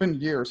this. It's been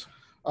years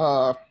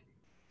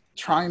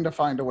trying to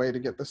find a way to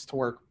get this to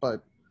work,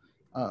 but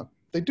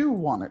they do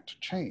want it to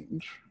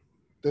change.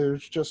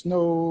 There's just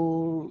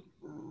no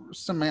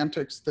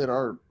semantics that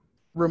are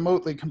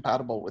remotely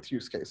compatible with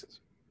use cases.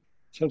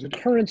 So the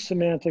current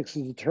semantics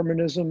is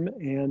determinism,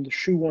 and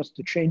Shu wants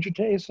to change it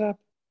to ASAP?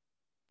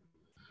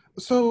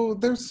 So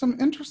there's some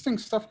interesting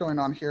stuff going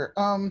on here.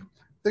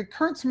 The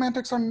current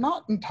semantics are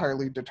not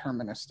entirely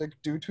deterministic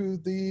due to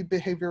the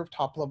behavior of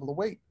top-level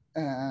await,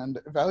 and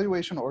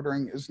evaluation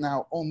ordering is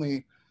now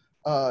only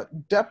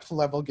depth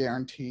level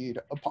guaranteed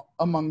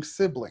among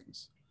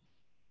siblings.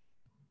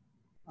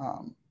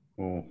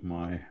 Oh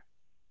my.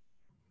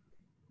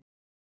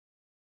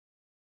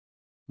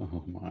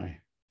 Oh my.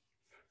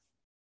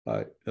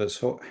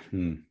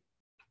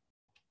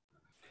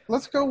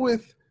 Let's go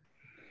with,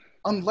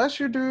 unless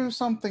you do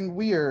something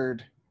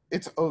weird,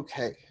 it's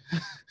okay.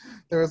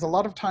 There is a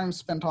lot of time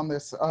spent on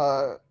this.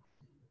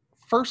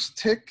 First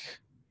tick,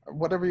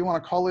 whatever you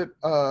want to call it,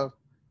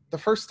 the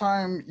first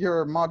time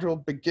your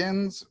module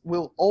begins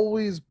will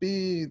always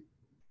be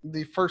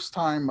the first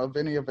time of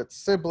any of its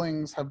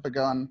siblings have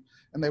begun,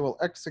 and they will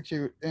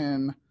execute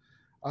in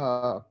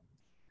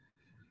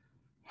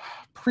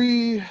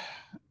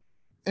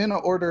in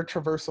order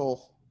traversal.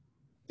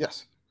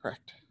 Yes,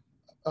 correct.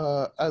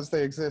 As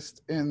they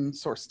exist in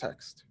source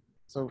text.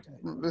 So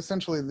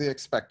essentially the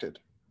expected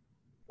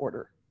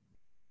order.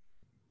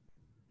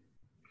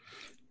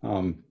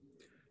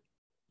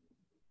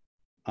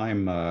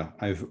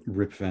 I've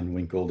Rip Van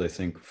Winkled, I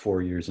think,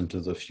 4 years into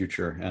the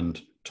future,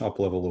 and top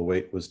level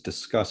await was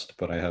discussed,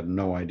 but I have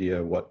no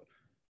idea what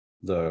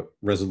the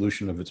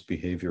resolution of its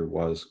behavior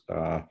was.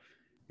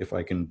 If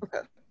I can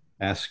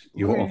ask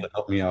you all to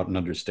help me out in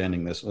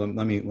understanding this.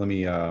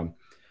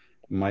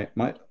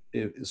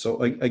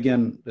 So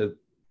again,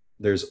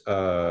 there's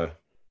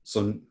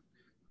some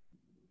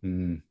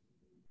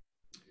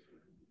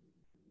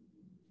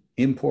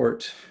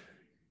import.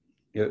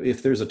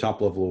 If there's a top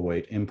level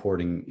await,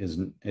 importing is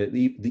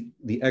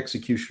the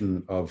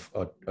execution of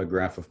a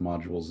graph of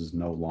modules is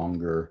no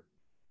longer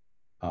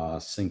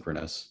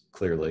synchronous,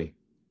 clearly,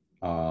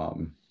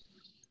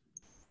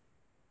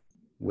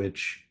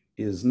 which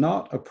is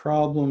not a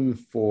problem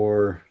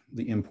for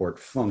the import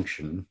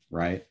function,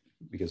 right?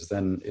 Because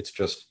then it's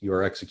just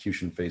your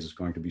execution phase is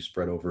going to be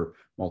spread over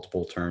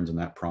multiple turns, and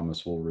that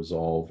promise will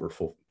resolve or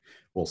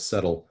will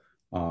settle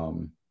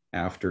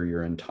after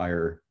your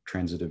entire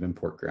transitive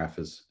import graph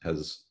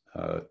has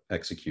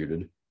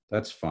executed.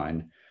 That's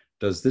fine.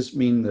 Does this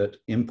mean that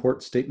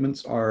import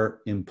statements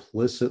are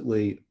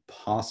implicitly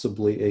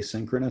possibly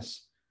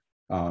asynchronous?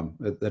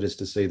 That is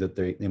to say that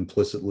they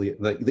implicitly,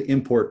 like the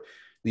import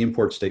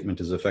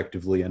statement is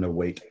effectively an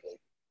await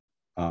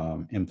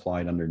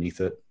implied underneath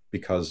it,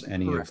 because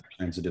any of the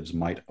transitives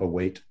might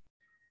await.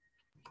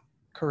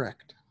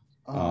 Correct.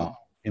 But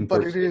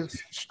it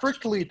is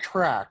strictly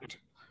tracked.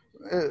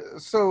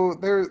 So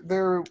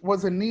there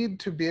was a need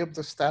to be able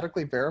to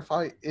statically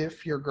verify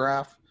if your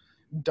graph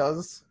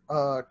does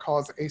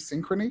cause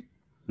asynchrony.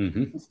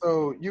 Mm-hmm.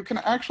 So you can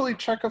actually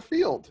check a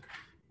field.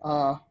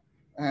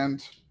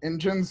 And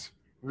engines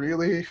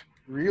really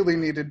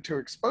needed to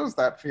expose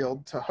that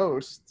field to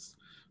hosts.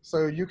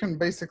 So you can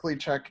basically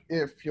check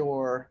if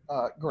your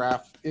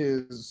graph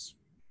is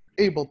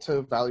able to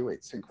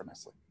evaluate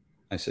synchronously.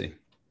 I see.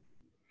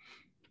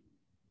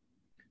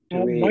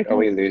 Are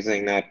we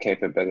losing that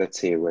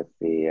capability with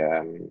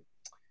the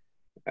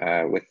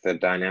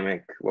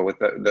dynamic, well, with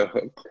the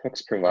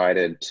hooks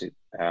provided to,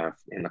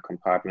 in the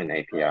compartment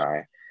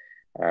API?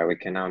 We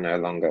can now no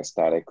longer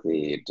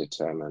statically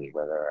determine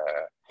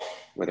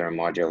whether a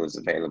module is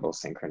available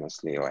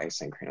synchronously or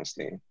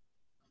asynchronously.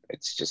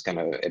 It's just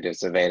it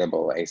is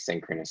available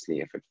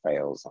asynchronously if it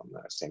fails on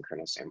the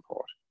synchronous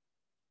import.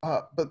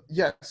 But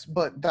yes,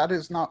 but that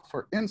is not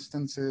for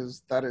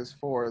instances, that is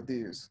for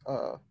these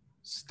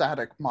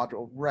static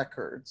module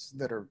records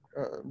that are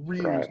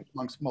reused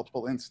amongst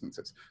multiple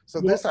instances. So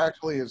this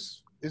actually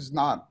is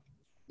not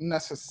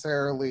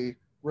necessarily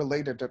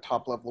related to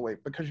top level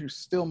await, because you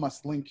still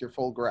must link your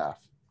full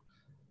graph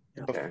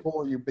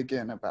before you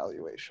begin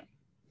evaluation.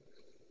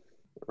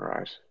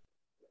 Right.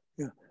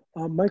 Yeah.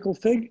 Michael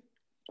Fig,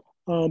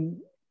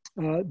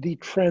 the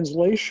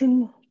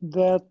translation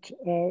that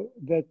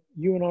that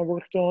you and I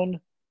worked on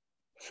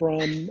from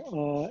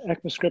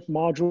ECMAScript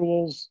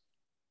modules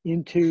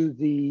into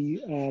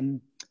the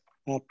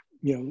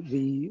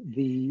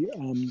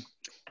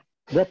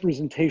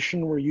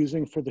representation we're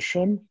using for the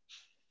shim.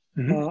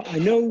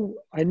 Mm-hmm.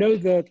 I know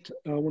that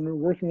when we're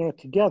working on it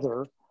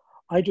together,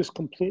 I just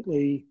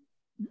completely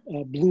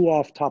blew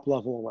off top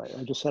level away.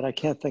 I just said, I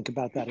can't think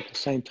about that at the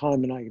same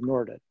time, and I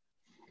ignored it.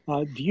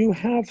 Do you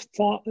have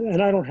thought,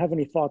 and I don't have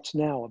any thoughts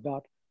now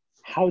about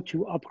how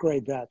to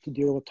upgrade that to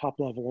deal with top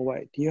level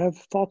await. Do you have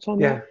thoughts on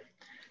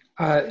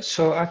that?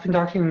 So I've been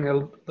talking a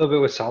little bit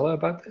with Sala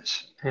about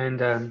this,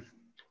 and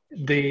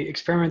the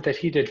experiment that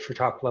he did for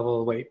top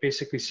level await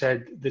basically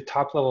said the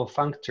top level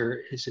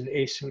functor is an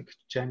async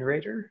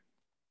generator,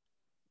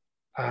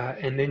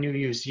 and then you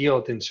use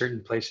yield in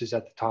certain places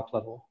at the top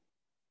level.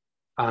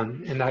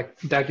 And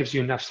that gives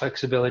you enough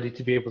flexibility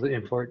to be able to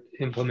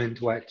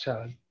implement what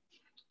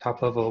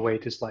top level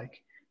await is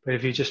like. But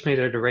if you just made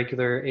it a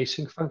regular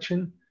async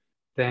function,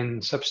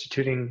 then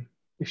substituting,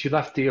 if you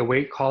left the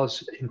await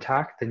calls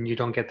intact, then you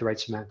don't get the right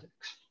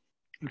semantics.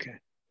 Okay.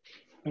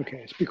 Okay.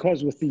 It's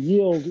because with the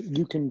yield,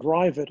 you can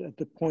drive it at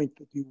the point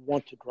that you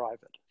want to drive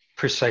it.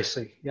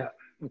 Precisely. Yeah.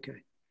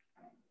 Okay.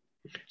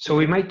 So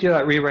we might do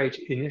that rewrite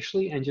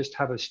initially and just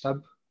have a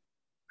stub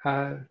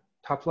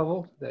top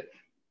level that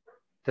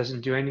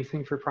doesn't do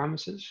anything for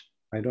promises.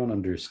 I don't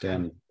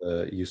understand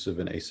the use of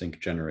an async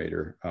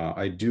generator.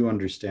 I do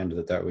understand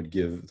that that would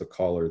give the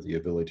caller the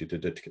ability to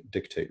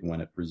dictate when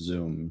it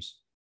resumes.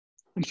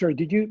 I'm sorry,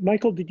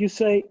 Michael, did you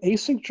say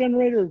async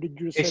generator or did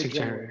you say async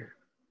generator?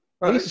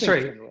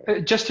 Sorry,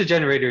 generator. Just a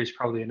generator is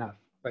probably enough,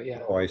 but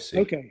yeah. Oh, I see.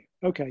 Okay,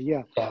 okay,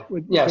 yeah.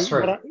 Yeah,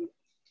 sorry.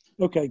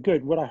 Okay,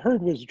 good. What I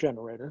heard was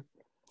generator.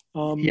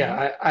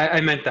 Yeah, I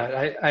meant that.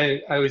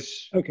 I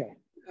was... Okay.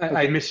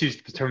 I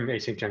misused the term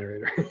async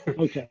generator.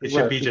 Okay. It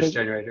should be just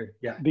generator,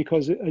 yeah.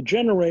 Because a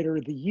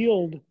generator, the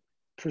yield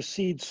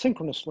proceeds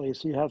synchronously,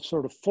 so you have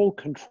sort of full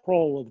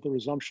control of the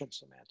resumption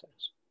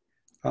semantics.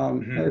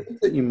 I think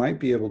that you might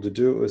be able to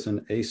do it with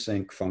an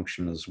async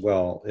function as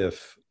well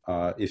if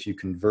you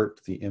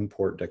convert the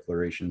import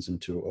declarations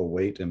into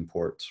await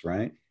imports,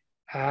 right?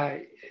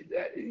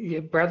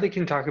 Yeah, Bradley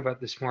can talk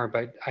about this more,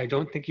 but I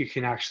don't think you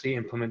can actually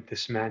implement the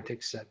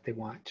semantics that they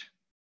want.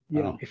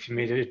 Yeah. If you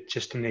made it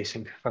just an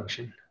async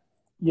function.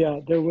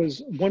 Yeah, there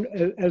was one,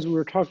 as we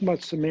were talking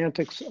about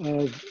semantics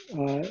of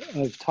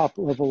top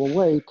level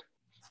await,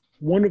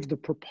 one of the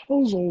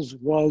proposals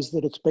was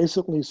that it's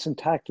basically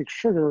syntactic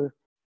sugar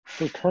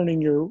for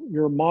turning your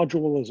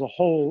module as a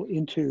whole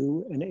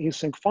into an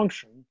async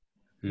function,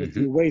 with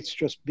the awaits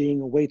just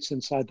being awaits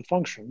inside the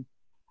function.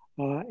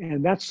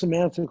 And that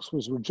semantics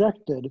was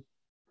rejected,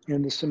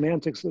 and the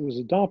semantics that was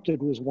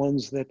adopted was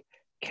ones that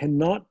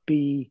cannot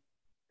be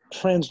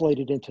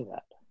translated into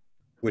that.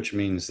 Which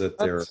means that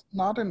that's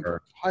not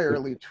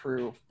entirely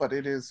true, but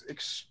it is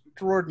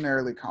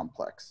extraordinarily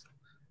complex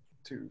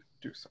to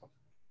do so.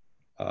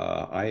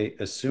 I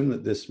assume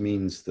that this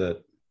means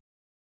that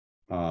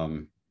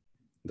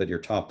that your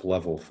top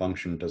level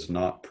function does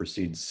not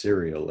proceed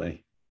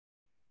serially.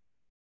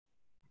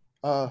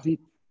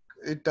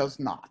 It does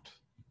not.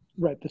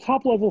 Right, the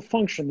top level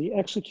function, the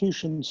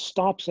execution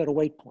stops at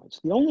await points.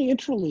 The only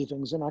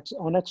interleavings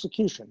on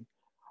execution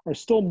are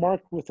still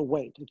marked with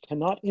await. It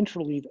cannot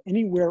interleave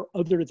anywhere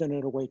other than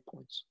at await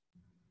points.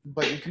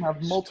 But you can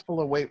have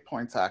multiple await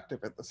points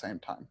active at the same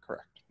time,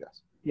 correct?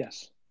 Yes.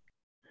 Yes.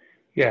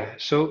 Yeah,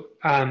 so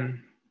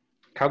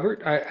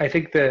Calvert, I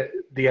think that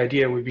the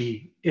idea would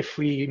be if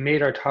we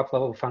made our top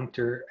level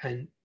functor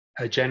and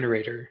a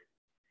generator,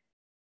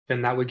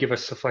 then that would give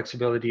us the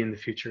flexibility in the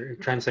future of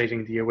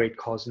translating the await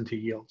calls into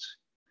yields.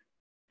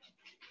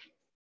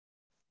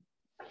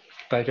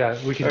 But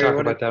we can talk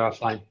about that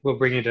offline. We'll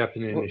bring it up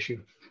in an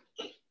issue.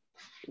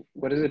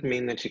 What does it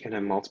mean that you can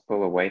have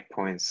multiple await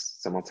points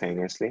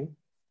simultaneously?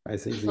 I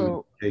think the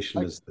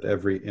implication is that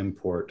every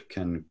import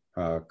can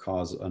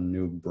cause a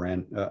new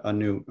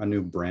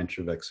branch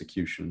of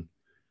execution.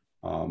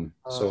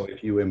 So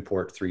if you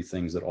import 3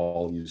 things that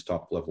all use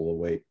top level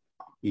await,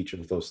 each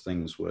of those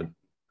things would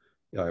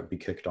be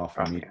kicked off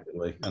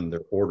immediately, and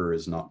their order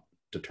is not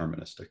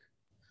deterministic.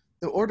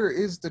 The order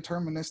is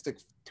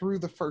deterministic through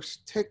the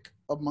first tick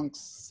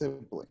amongst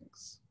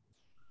siblings,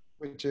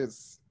 which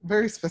is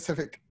very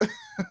specific.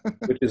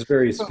 Which is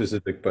very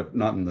specific, but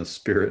not in the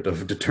spirit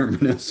of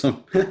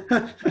determinism.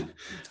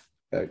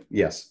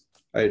 Yes.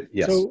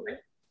 Yes.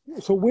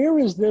 So where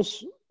is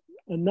this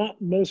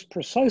not most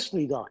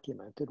precisely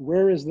documented?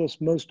 Where is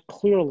this most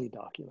clearly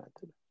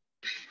documented?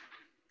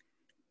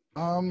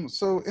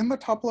 So in the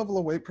top level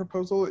await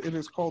proposal, it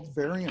is called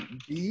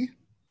variant B.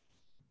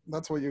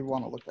 That's what you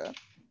want to look at.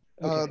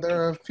 Okay.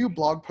 There are a few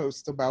blog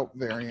posts about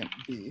variant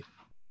B.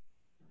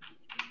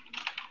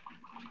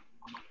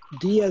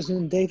 D as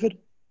in David?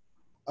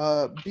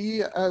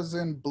 B as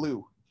in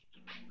blue.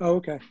 Oh,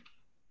 okay.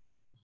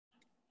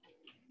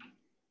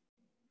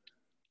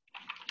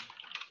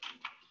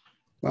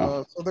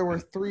 Wow. So there were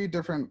 3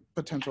 different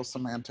potential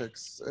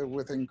semantics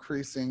with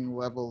increasing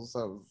levels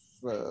of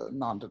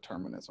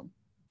non-determinism.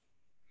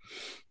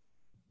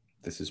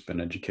 This has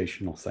been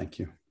educational. Thank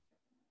you.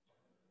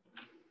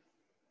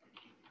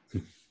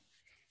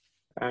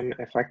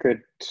 If I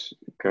could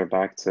go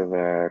back to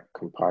the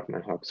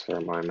compartment hooks for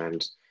a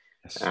moment.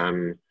 Yes.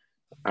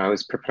 I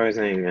was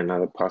proposing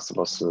another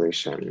possible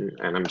solution,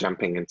 and I'm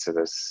jumping into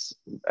this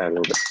a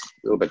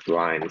little bit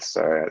blind,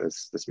 so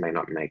this may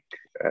not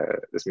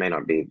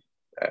be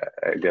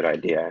a good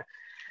idea.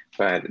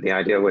 But the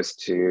idea was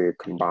to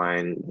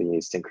combine the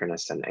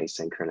synchronous and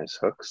asynchronous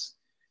hooks,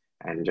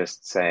 and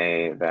just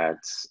say that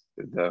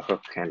the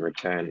hook can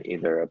return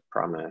either a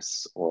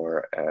promise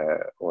or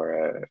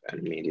an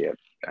immediate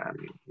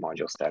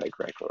module static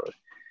record,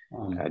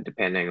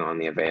 depending on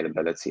the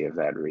availability of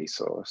that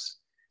resource.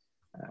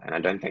 And I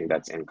don't think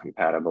that's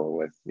incompatible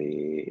with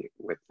the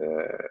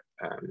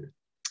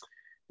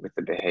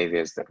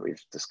behaviors that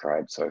we've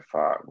described so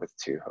far with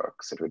two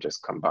hooks. It would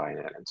just combine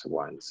it into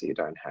one, so you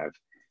don't have.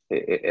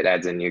 It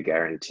adds a new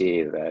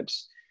guarantee that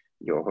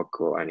your hook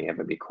will only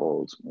ever be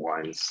called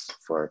once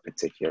for a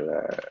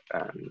particular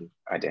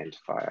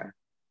identifier.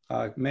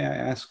 May I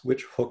ask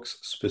which hooks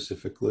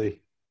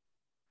specifically?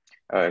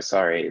 Oh,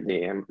 sorry.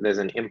 There's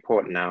an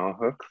import now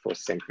hook for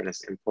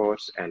synchronous import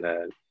and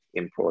an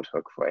import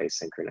hook for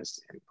asynchronous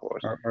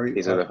import.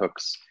 These are the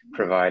hooks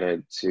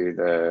provided to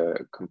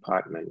the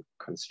compartment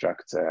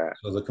constructor.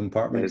 So the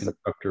compartment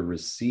constructor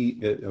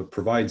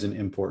provides an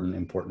import and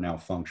import now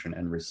function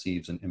and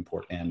receives an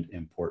import and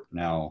import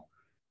now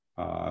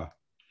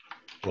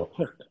hook.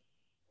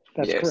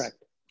 That's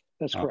correct.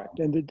 That's correct.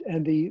 And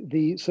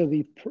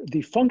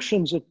the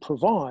functions it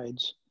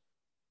provides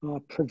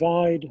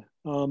provide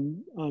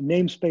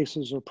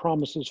namespaces or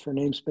promises for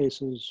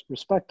namespaces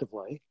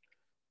respectively.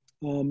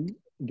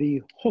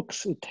 The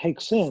hooks it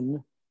takes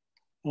in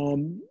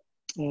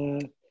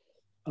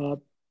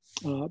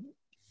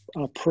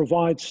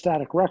provide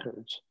static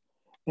records,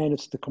 and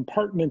it's the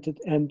compartment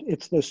and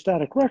it's those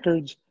static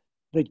records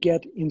that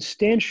get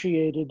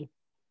instantiated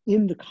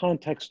in the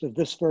context of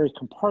this very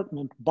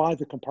compartment by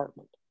the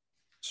compartment.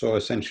 So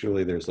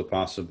essentially there's the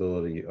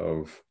possibility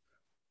of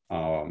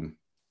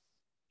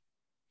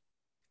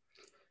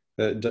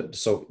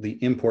so the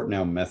import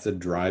now method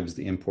drives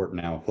the import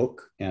now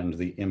hook, and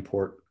the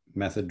import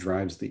method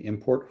drives the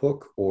import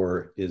hook,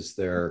 or is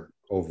there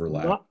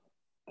overlap?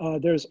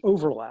 There's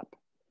overlap.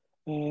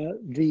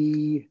 And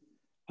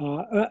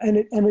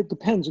it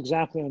depends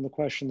exactly on the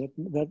question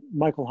that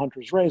Michael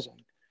Hunter is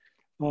raising.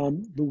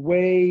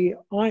 The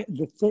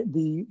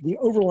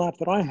overlap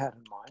that I had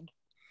in mind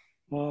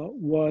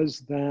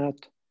was that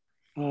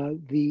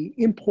the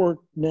import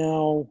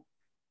now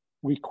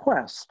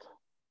request.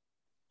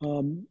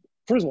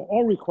 First of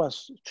all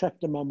requests check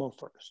the memo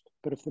first,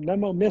 but if the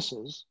memo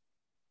misses,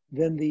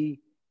 then the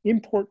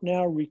import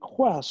now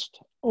request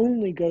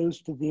only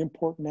goes to the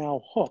import now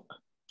hook,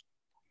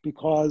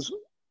 because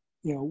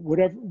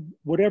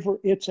whatever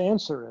its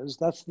answer is,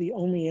 that's the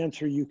only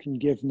answer you can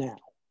give now.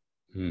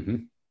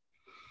 Mm-hmm.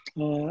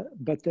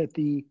 But that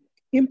the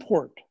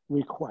import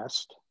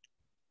request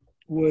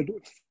would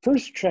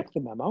first check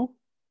the memo.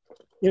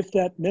 If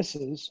that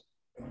misses,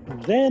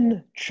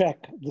 then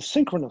check the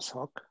synchronous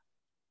hook,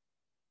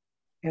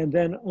 and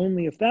then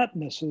only if that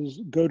misses,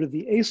 go to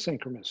the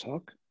asynchronous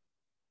hook.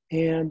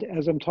 And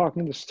as I'm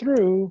talking this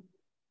through,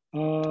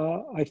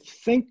 I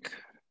think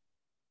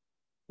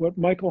what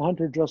Michael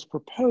Hunter just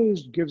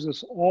proposed gives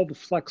us all the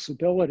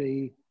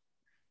flexibility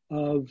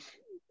and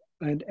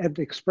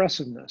the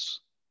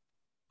expressiveness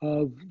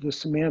of the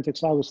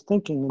semantics I was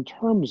thinking in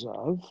terms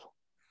of.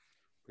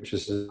 Which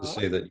is to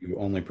say that you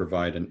only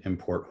provide an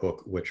import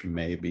hook, which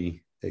may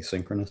be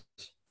asynchronous?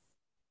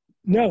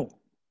 No.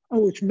 Oh,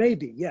 which may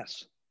be,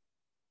 yes.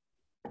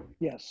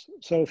 Yes.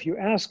 So if you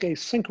ask a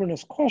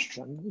synchronous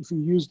question, if you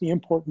use the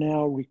import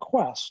now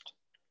request,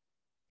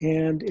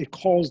 and it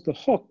calls the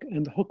hook,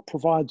 and the hook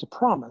provides a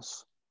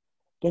promise,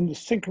 then the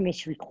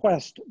synchronous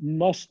request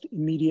must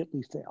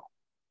immediately fail.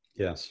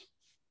 Yes.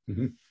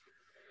 Mm-hmm.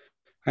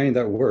 I mean,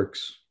 that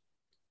works.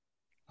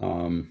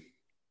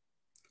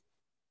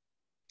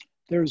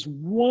 There's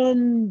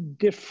one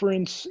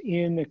difference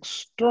in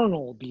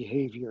external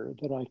behavior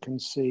that I can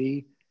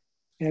see,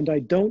 and I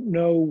don't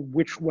know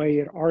which way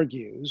it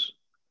argues,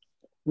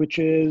 which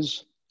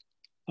is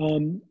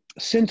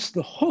since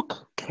the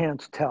hook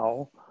can't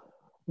tell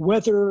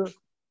whether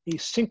a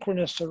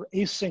synchronous or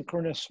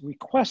asynchronous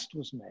request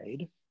was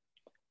made,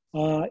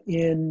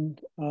 in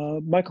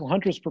Michael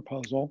Hunter's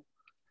proposal,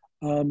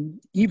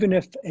 even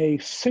if a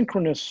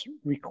synchronous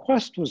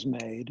request was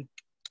made,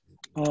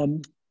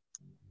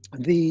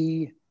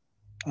 the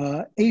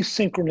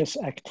asynchronous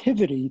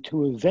activity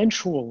to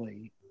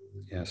eventually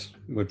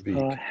would be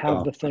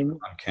have the thing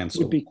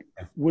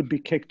would be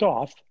kicked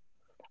off,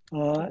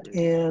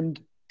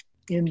 and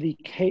in the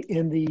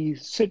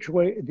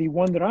situation, the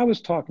one that I was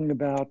talking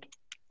about,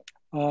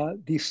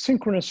 the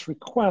synchronous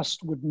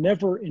request would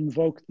never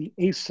invoke the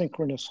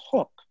asynchronous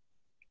hook,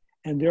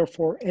 and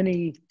therefore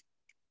any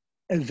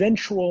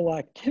eventual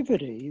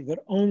activity that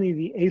only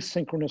the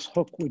asynchronous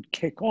hook would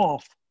kick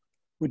off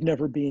would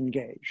never be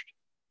engaged.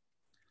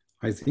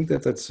 I think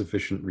that that's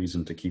sufficient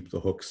reason to keep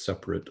the hooks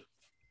separate.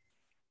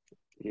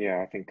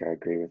 Yeah, I think I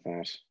agree with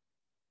that.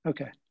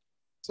 Okay.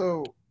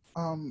 So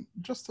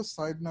just a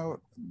side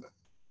note,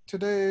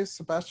 today,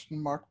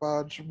 Sebastian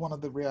Markbaj, one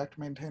of the React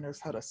maintainers,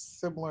 had a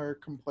similar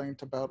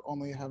complaint about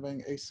only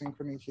having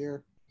asynchrony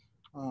here.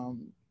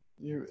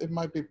 It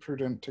might be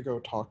prudent to go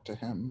talk to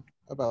him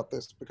about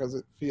this because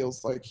it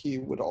feels like he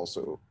would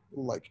also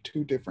like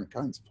two different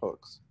kinds of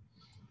hooks.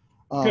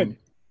 Good.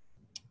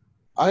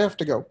 I have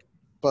to go,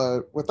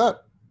 but with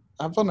that,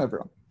 have fun,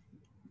 everyone.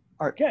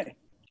 All right. Okay.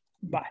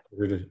 Bye.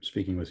 Good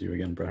speaking with you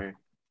again, Brad.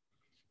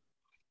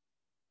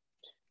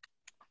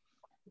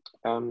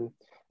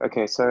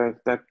 Okay, so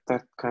that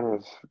kind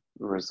of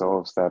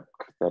resolves that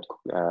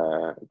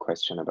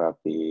question about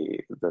the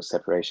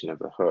separation of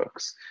the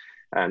hooks.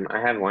 I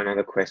have one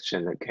other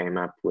question that came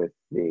up with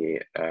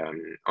the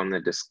on the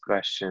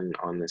discussion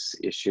on this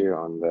issue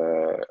on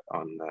the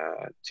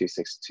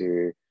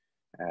 262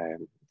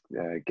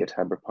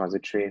 GitHub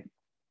repository,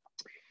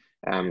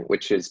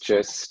 which is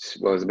just,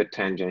 well, it's a bit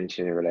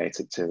tangentially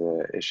related to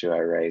the issue I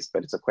raised,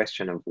 but it's a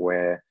question of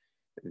where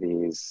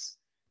these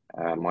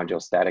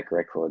module static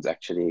records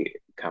actually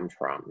come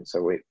from.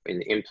 So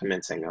in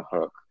implementing a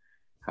hook,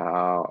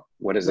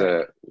 what does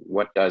a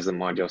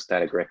module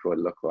static record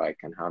look like,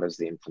 and how does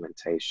the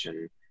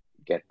implementation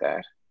get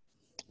that?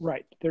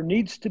 Right. There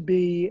needs to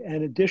be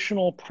an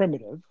additional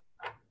primitive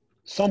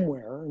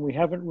somewhere, and we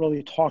haven't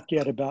really talked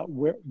yet about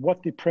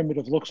what the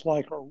primitive looks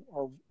like or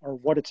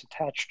what it's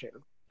attached to.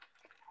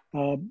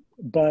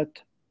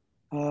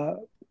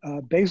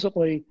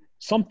 Basically,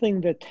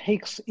 something that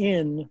takes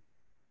in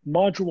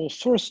module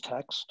source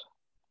text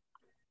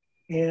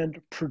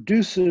and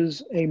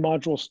produces a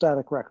module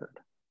static record.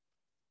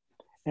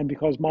 And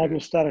because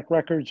module static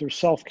records are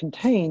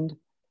self-contained,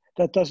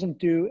 that doesn't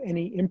do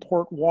any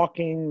import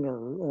walking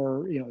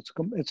or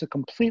it's a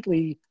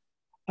completely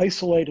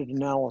isolated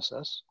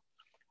analysis.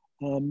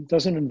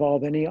 Doesn't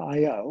involve any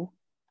I/O,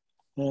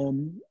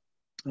 and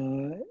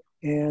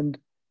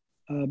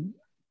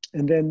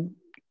then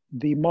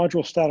the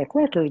module static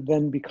record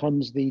then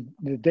becomes the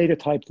data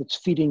type that's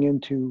feeding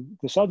into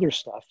this other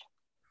stuff.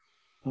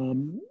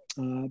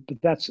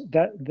 But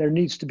there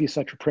needs to be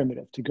such a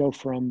primitive to go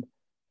from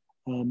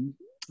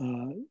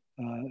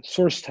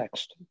source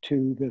text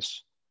to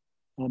this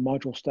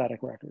module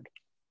static record.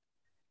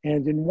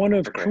 And in one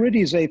of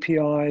Caridy's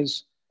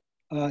APIs,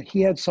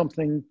 he had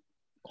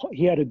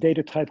a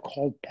data type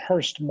called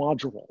parsed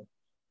module.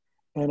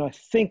 And I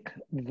think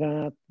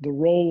that the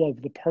role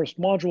of the parsed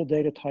module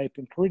data type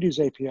in Caridy's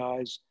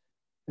APIs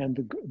and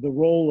the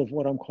role of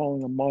what I'm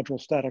calling a module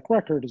static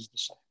record is the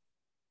same.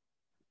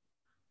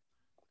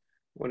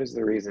 What is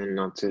the reason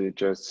not to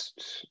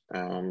just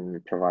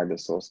provide the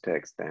source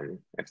text then?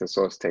 If the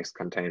source text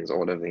contains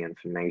all of the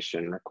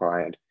information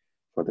required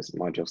for this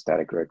module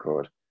static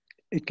record.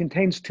 It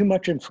contains too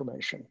much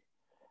information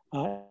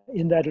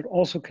in that it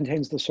also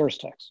contains the source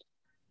text.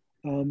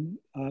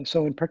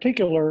 So in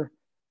particular,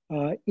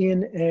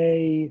 in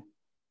an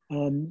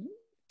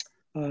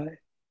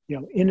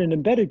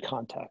embedded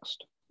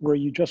context where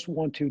you just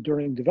want to,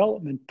 during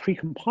development,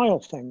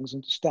 precompile things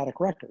into static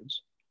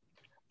records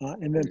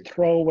and then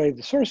throw away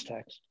the source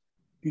text,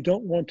 you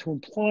don't want to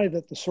imply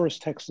that the source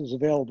text is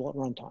available at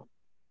runtime.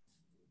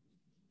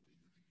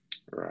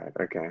 Right,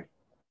 okay.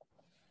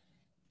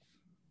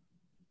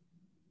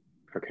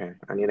 Okay,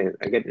 I need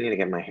to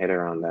get my head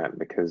around that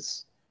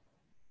because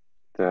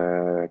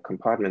the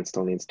compartment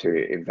still needs to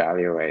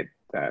evaluate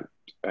that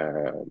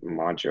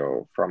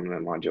module from the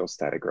module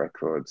static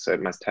record. So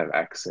it must have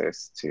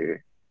access to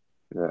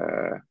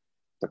the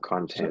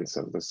contents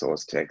of the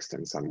source text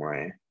in some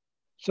way.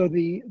 So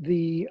the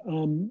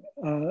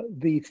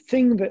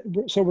thing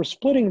so we're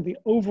splitting the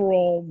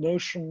overall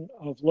notion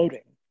of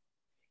loading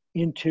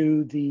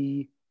into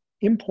the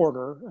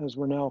importer, as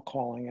we're now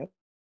calling it,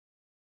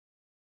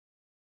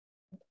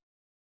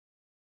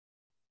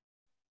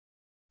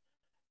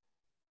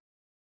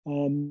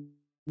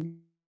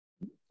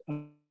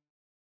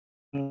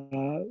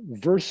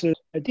 versus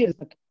ideas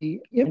that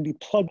it can be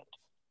plugged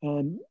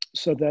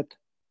so that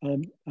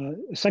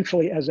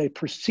essentially as a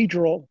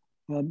procedural,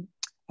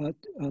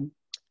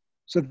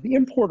 so the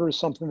importer is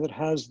something that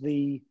has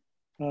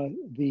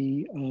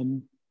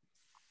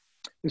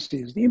let's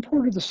see, is the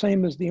importer the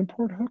same as the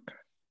import hook?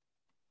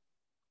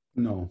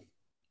 No,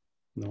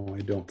 I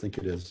don't think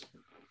it is.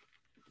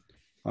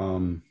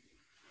 Why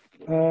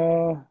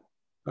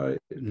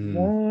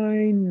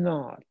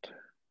not?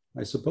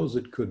 I suppose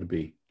it could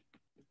be.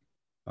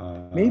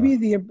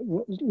 Maybe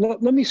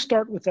let me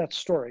start with that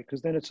story,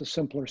 because then it's a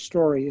simpler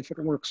story if it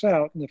works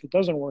out, and if it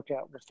doesn't work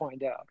out, we'll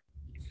find out.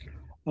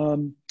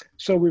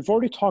 So we've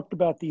already talked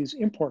about these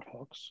import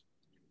hooks.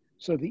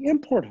 So the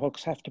import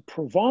hooks have to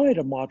provide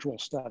a module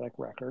static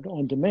record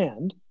on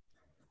demand,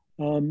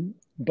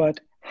 but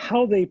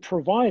how they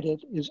provide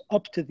it is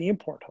up to the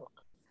import hook.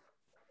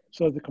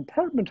 So the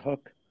compartment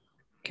hook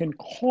can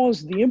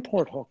cause the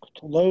import hook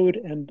to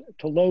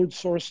load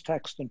source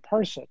text and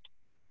parse it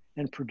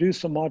and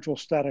produce a module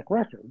static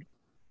record.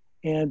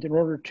 And in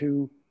order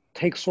to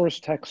take source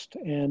text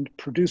and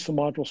produce a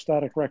module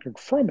static record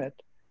from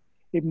it,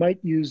 it might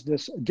use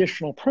this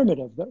additional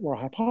primitive that we're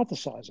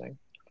hypothesizing.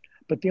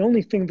 But the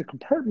only thing the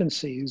compartment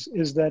sees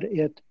is that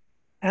it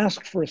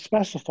asked for a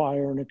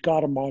specifier and it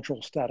got a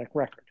module static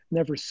record. It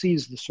never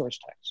sees the source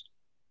text.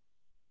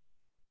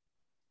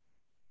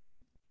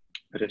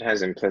 But it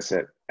has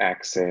implicit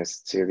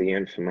access to the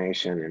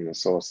information in the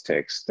source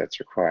text that's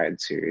required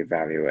to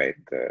evaluate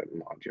the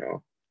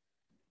module.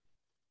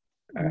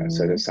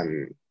 So there's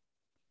some,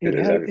 so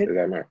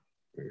the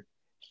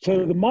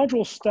Mm.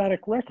 module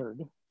static record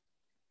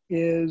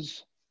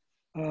is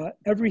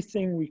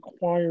everything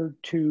required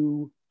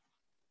to,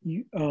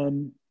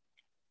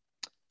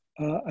 okay,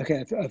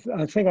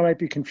 I think I might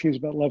be confused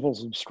about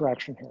levels of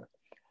abstraction here.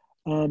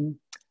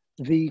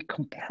 The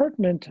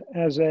compartment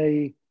as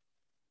a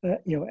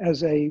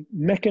as a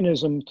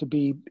mechanism to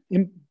be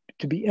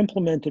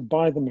implemented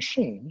by the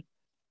machine,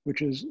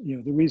 which is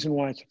the reason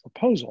why it's a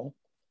proposal,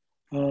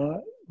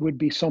 would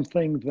be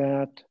something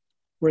that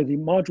where the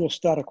module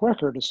static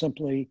record is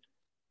simply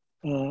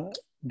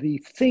the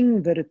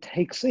thing that it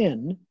takes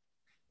in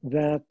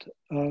that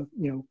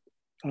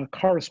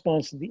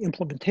corresponds to the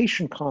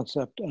implementation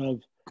concept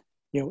of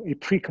a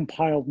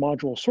precompiled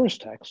module source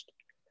text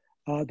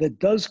that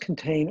does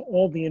contain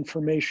all the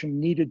information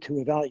needed to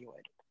evaluate.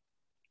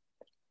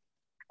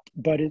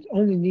 But it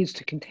only needs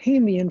to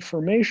contain the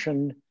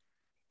information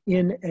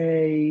in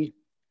a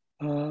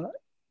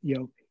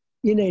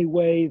in a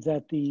way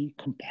that the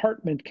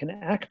compartment can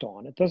act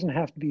on. It doesn't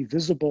have to be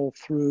visible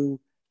through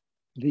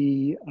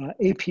the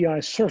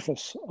API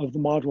surface of the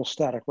module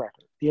static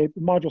record. The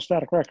module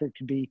static record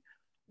can be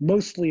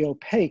mostly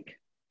opaque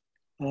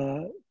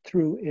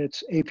through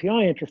its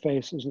API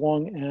interface as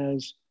long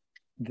as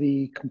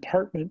the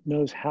compartment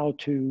knows how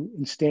to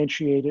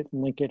instantiate it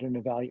and link it and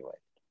evaluate.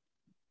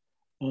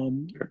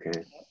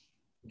 Okay.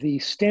 The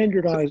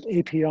standardized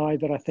API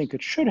that I think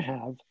it should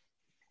have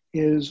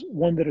is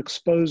one that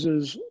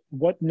exposes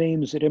what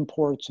names it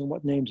imports and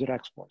what names it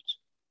exports.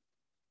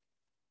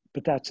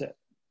 But that's it.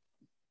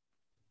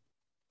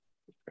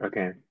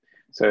 Okay.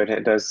 So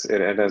it does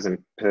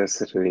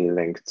implicitly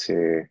link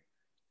to,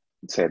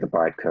 say, the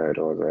bytecode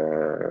or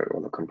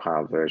the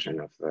compiled version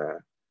of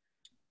the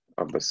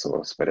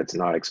source, but it's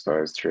not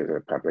exposed through the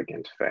public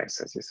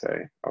interface, as you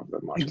say, of the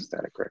module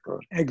static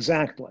record.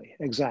 Exactly.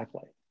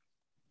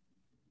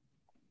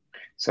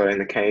 So in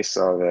the case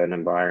of an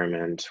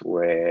environment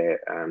where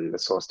the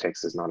source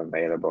text is not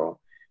available,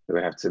 there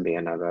would have to be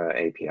another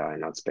API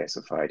not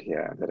specified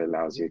here that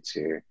allows you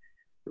to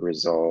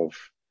resolve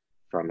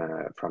from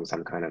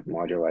some kind of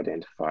module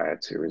identifier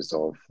to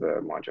resolve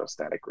the module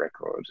static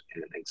record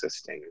in an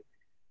existing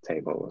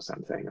table or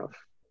something of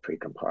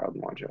precompiled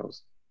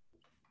modules.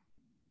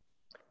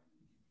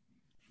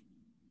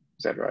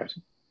 Is that right?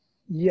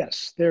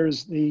 Yes,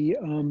 there's the,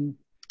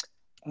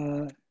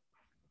 I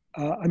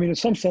mean, in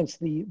some sense,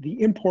 the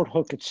import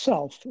hook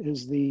itself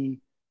is the,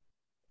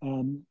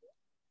 I'm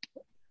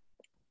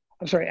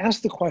sorry,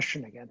 ask the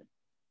question again.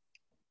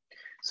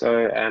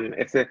 So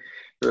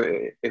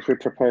if we're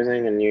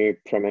proposing a new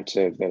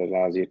primitive that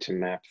allows you to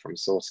map from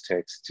source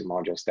text to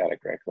module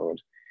static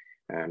record,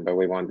 but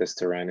we want this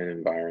to run in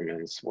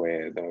environments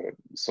where the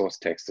source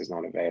text is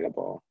not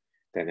available,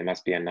 then there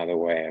must be another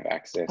way of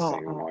accessing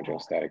the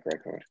module static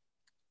record.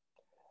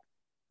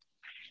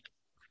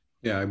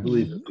 Yeah, I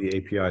believe that the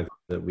API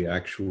that we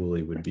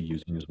actually would be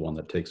using is one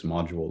that takes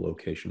module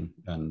location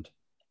and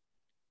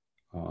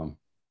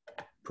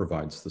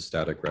provides the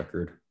static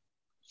record.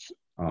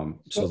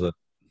 So that,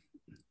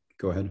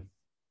 go ahead.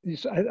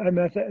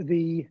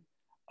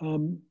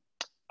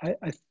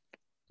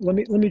 Let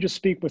me just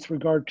speak with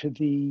regard to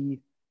the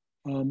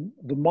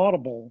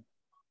moddable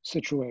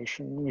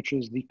situation, which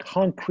is the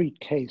concrete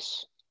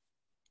case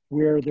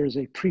where there's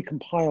a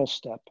precompile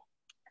step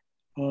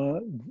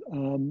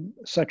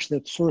such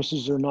that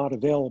sources are not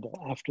available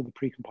after the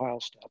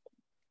precompile step.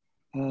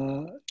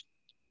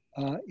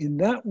 In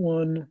that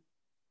one,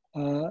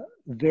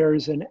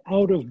 there's an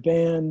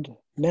out-of-band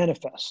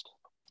manifest.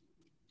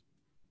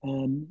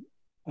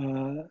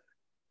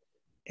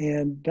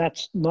 And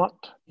that's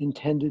not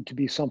intended to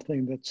be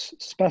something that's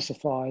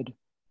specified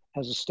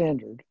as a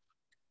standard.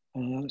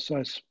 So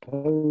I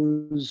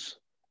suppose,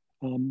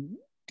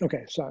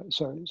 okay, sorry.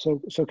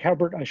 So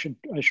Calbert, I should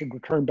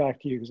return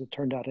back to you because it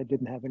turned out I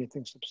didn't have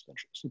anything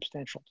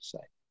substantial to say.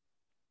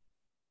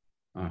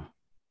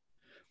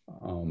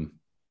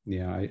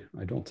 Yeah,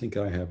 I don't think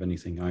I have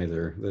anything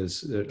either.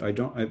 I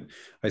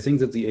think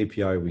that the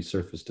API we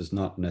surface does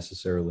not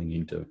necessarily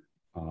need to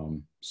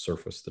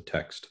surface the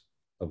text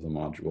of the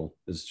module.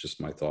 Is just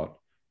my thought.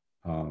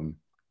 The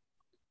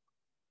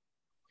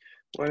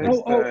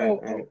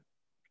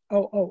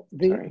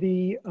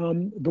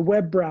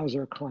web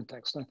browser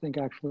context, I think,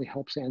 actually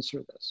helps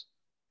answer this,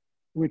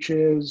 which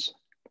is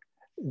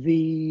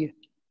the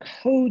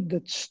code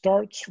that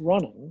starts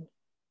running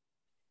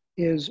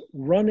is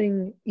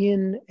running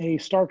in a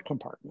start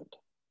compartment.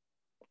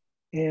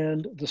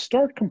 And the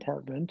start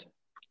compartment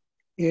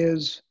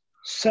is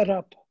set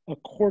up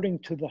according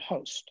to the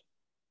host.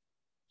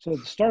 So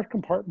the start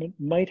compartment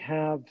might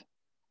have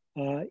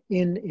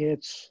in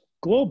its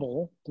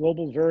global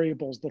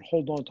variables that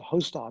hold on to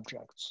host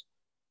objects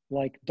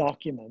like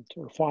document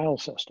or file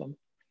system.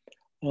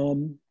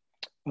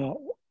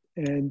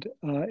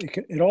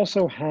 it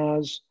also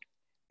has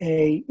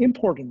a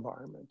import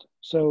environment.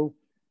 So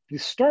the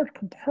start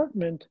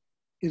compartment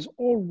is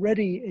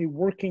already a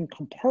working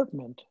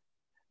compartment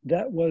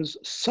that was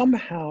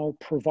somehow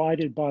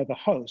provided by the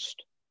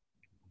host.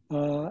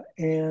 That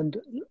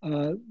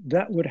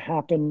would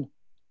happen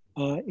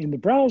in the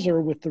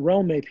browser with the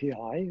Realm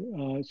API.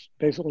 It's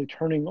basically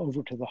turning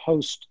over to the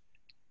host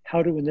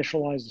how to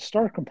initialize the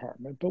start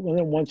compartment. But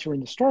then once you're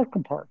in the start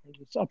compartment,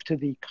 it's up to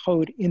the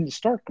code in the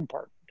start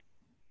compartment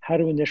how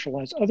to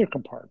initialize other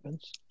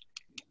compartments.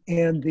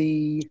 And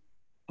the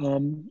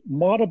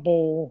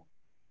moddable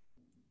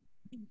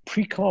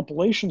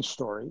pre-compilation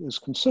story is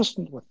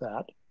consistent with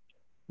that,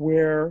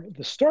 where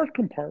the start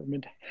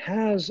compartment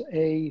has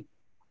a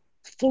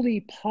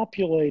fully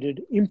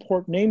populated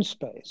import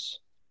namespace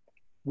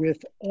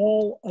with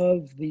all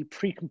of the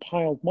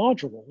pre-compiled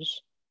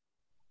modules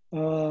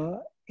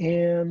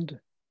and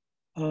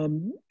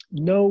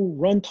no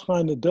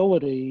runtime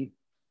ability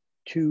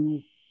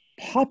to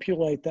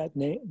populate that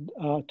name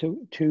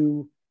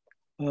to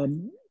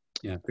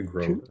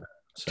grow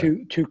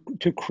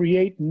to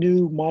create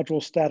new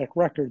module static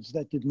records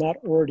that did not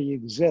already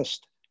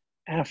exist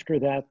after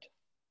that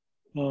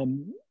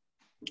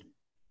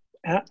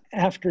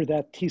after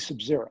that T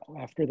sub 0,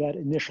 after that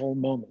initial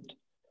moment.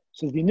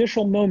 So the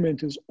initial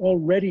moment is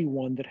already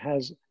one that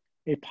has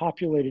a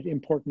populated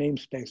import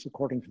namespace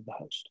according to the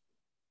host.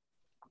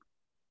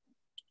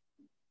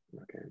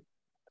 Okay,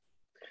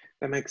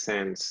 that makes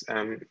sense.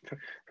 I'm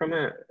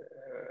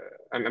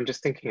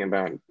just thinking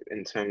about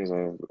in terms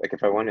of like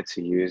if I wanted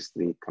to use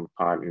the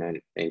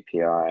compartment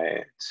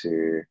API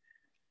to,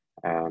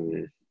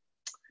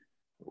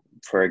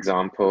 for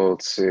example,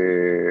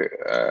 to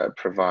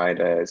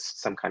provide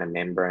some kind of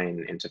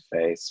membrane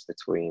interface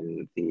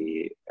between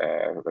the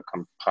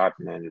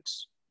compartment,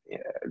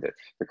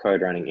 the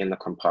code running in the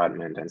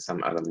compartment and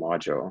some other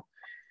module,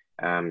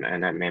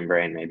 and that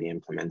membrane may be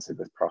implemented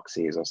with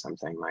proxies or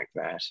something like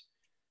that.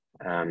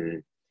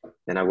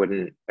 Then I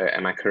wouldn't,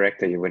 am I correct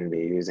that you wouldn't be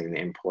using the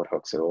import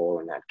hooks at all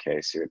in that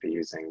case? You would be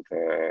using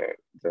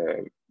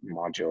the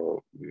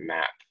module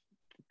map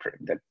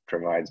that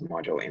provides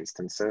module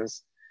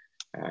instances.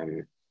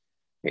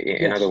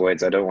 In other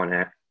words, I don't want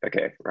to,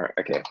 okay, right,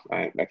 okay,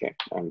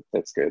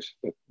 that's good.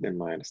 Then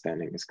my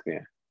understanding is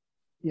clear.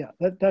 Yeah,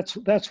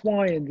 that's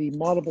why in the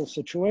moddable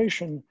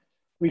situation,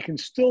 we can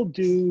still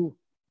do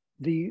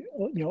the,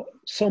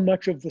 so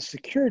much of the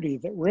security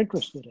that we're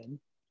interested in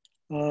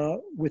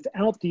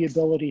without the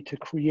ability to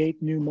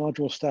create new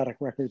module static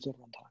records at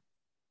runtime.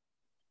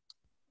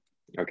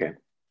 Okay.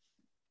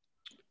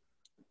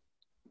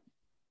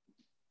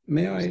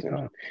 May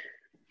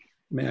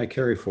I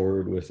carry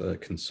forward with a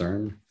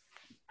concern?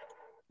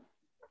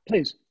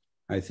 Please.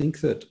 I think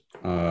that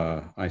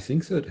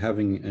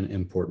having an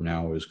import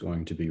now is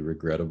going to be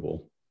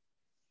regrettable,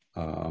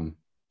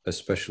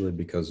 especially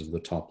because of the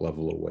top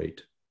level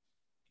await.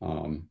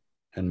 And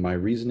my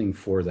reasoning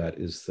for that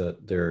is that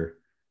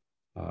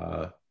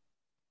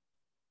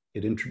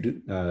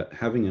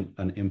having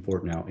an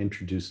import now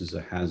introduces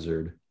a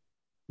hazard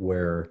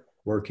where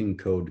working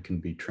code can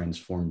be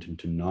transformed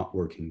into not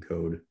working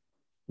code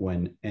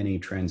when any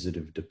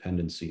transitive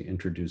dependency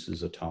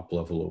introduces a top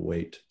level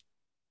await.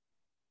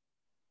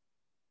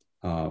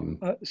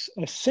 A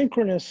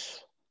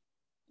synchronous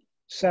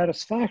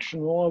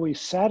satisfaction will always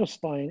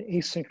satisfy an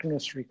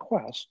asynchronous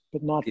request,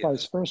 but not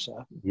vice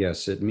versa.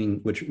 Yes,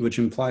 which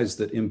implies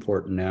that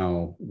import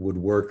now would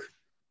work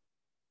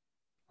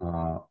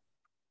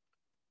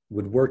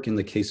in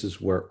the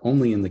cases where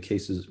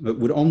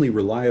would only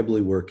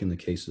reliably work in the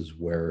cases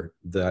where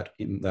that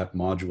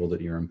module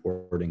that you're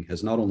importing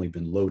has not only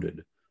been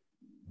loaded,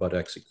 but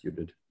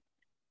executed.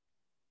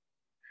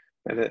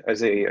 Are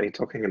you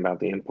talking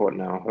about the import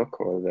now hook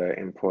or the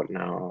import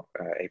now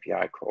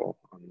API call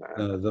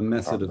on the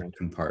method of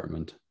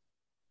compartment?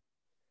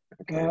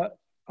 Okay.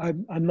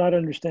 I'm not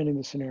understanding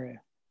the scenario.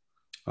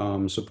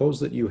 Suppose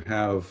that you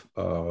have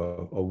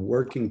a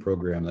working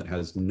program that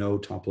has no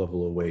top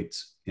level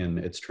awaits in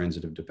its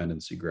transitive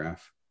dependency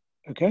graph.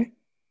 Okay.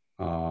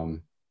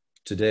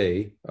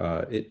 Today,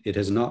 it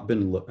has not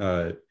been,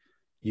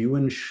 you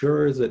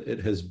ensure that it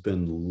has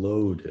been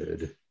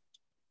loaded.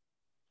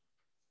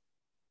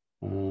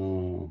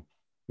 Oh,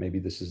 maybe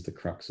this is the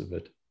crux of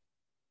it.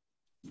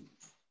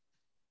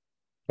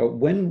 But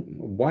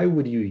why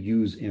would you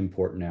use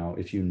import now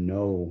if you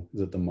know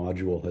that the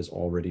module has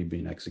already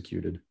been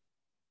executed?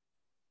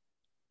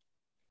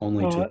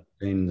 Only to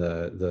obtain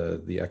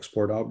the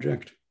export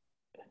object?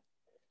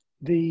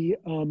 The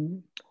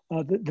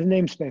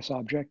namespace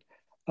object.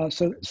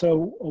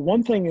 So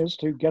one thing is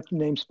to get the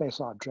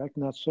namespace object,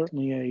 and that's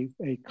certainly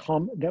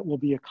that will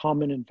be a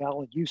common and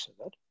valid use of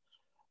it,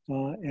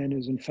 and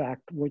is in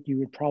fact what you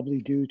would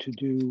probably do to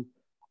do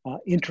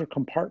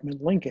intercompartment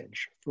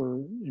linkage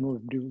in order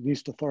to do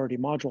least authority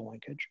module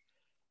linkage.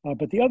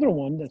 But the other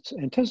one that's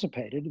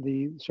anticipated,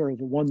 the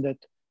one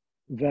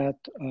that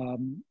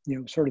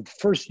sort of the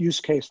first use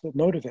case that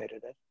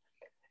motivated it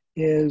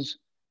is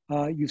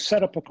you've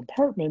set up a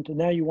compartment and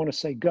now you want to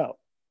say go.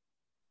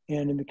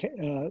 and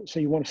so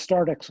you want to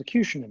start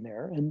execution in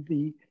there, and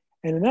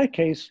in that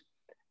case,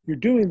 you're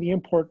doing the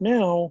import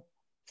now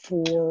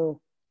for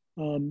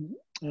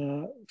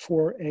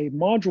a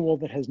module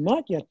that has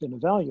not yet been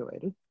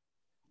evaluated,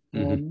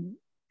 and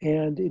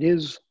it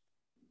is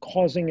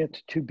causing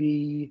it to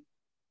be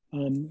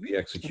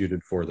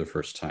executed for the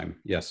first time.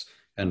 Yes,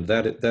 and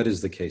that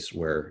is the case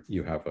where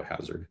you have a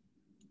hazard.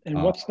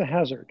 And what's the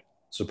hazard?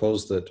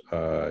 Suppose that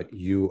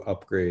you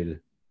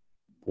upgrade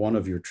one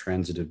of your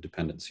transitive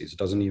dependencies. It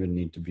doesn't even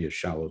need to be a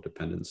shallow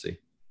dependency.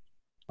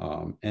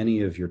 Any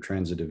of your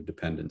transitive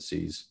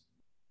dependencies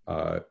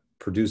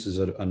produces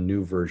a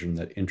new version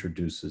that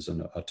introduces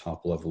a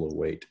top level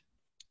await.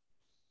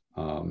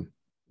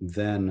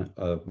 Then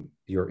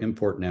your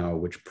import now,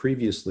 which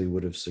previously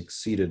would have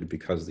succeeded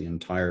because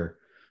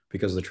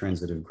the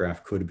transitive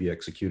graph could be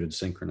executed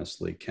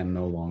synchronously, can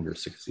no longer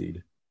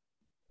succeed.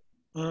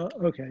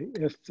 Okay,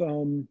 if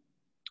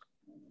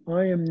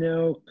I am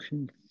now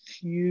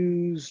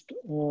confused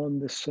on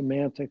the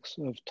semantics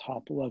of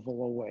top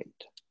level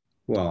await.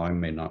 Well, I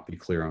may not be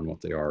clear on what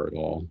they are at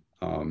all.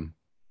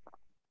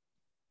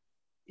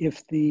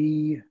 If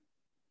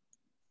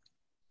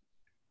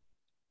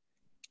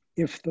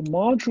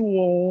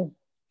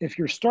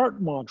your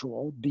start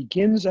module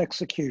begins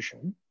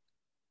execution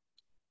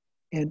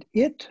and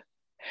it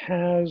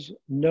has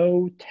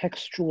no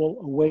textual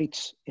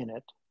awaits in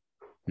it,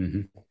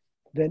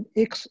 then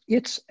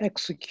its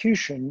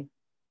execution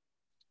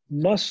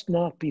must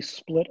not be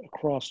split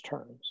across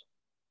turns.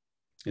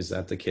 Is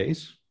that the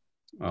case?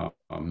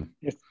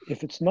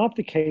 If it's not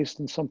the case,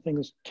 then something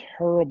is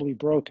terribly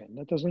broken.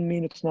 That doesn't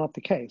mean it's not the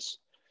case.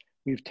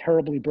 We've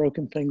terribly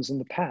broken things in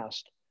the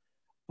past.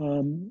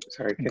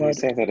 Sorry, can you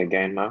say that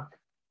again, Mark?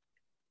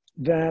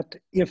 That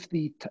if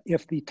the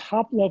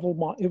top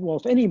level,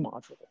 if any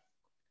module,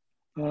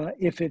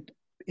 if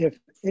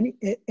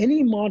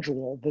any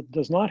module that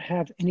does not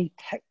have any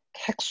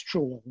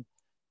textual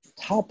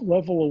top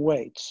level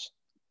awaits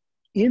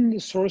in the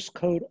source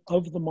code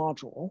of the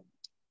module,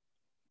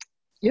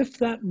 if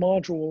that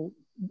module,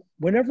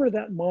 whenever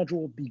that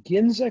module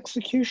begins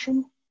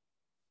execution,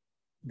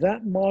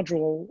 that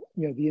module,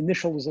 the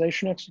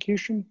initialization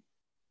execution,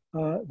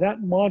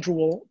 that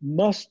module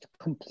must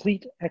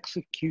complete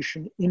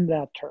execution in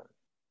that turn.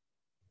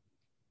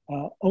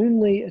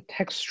 Only a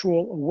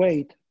textual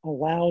await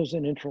allows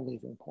an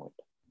interleaving point.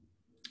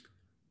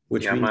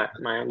 Which means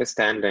my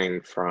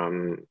understanding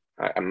from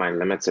my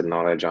limited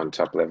knowledge on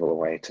top level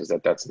await is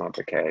that that's not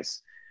the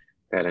case.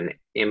 That an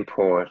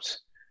import,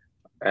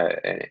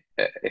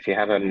 if you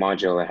have a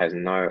module that has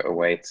no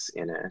awaits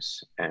in it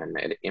and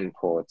it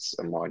imports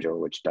a module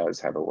which does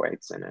have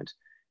awaits in it,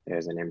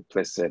 there's an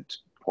implicit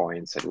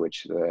point at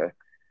which the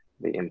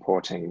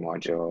importing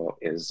module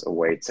is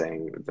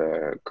awaiting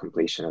the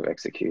completion of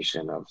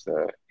execution of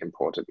the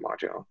imported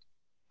module.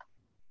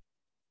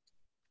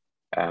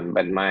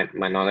 But my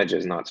knowledge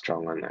is not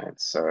strong on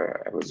that, so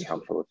it would be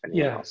helpful if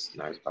anyone else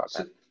knows about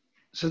that.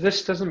 So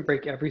this doesn't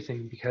break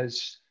everything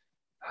because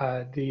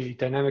the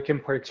dynamic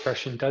import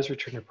expression does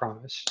return a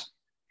promise,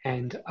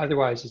 and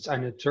otherwise it's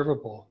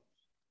unobservable.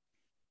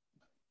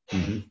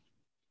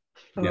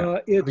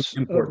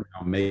 Import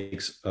now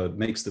makes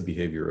the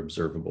behavior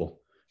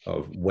observable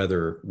of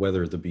whether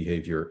the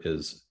behavior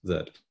is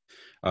that.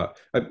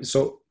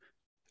 So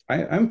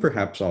I'm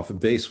perhaps off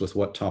base with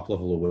what top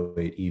level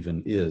await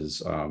even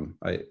is.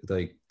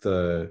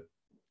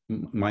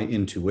 My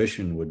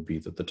intuition would be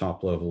that the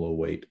top level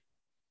await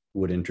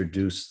would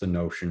introduce the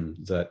notion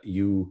that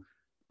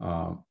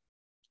well,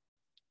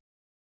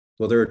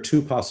 there are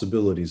two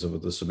possibilities of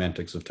what the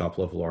semantics of top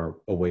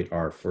level await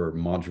are for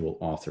module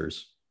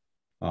authors.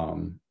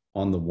 On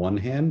the one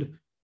hand,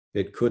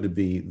 it could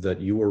be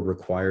that you are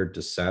required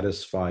to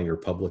satisfy your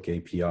public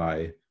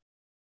API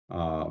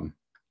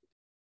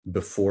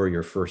before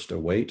your first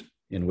await,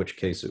 in which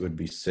case it would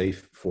be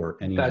safe for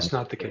anyone. That's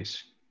not the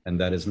case. And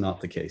that is not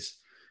the case.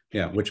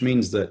 Yeah, which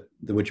means that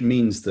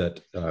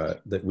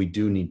that we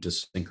do need to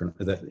synchronize,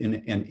 that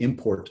an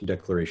import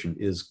declaration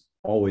is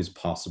always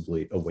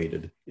possibly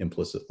awaited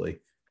implicitly.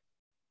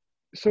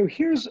 So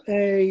here's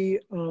a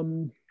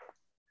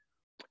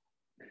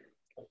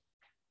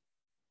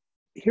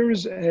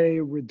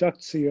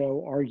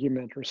reductio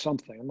argument or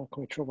something. I'm not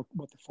quite sure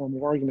what the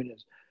formal argument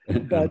is,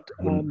 but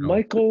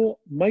Michael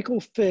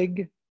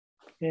Fig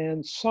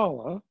and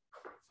Sala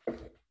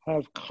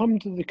have come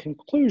to the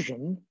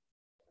conclusion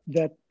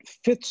that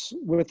fits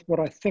with what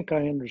I think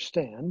I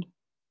understand,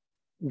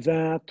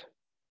 that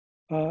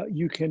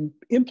you can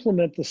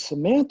implement the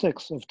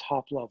semantics of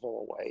top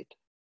level await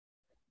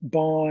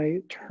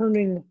by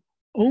turning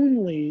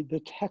only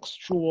the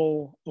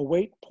textual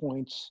await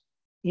points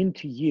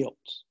into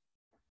yields.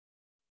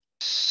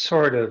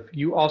 Sort of.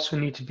 You also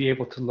need to be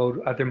able to load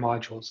other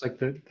modules, like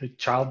the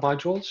child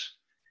modules,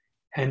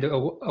 and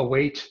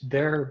await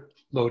their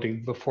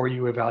loading before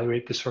you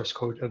evaluate the source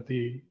code of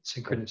the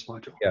synchronous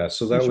module. Yeah,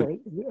 so that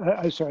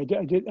I'm sorry,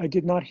 I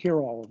did not hear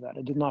all of that.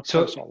 I did not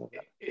parse all of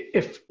that.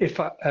 If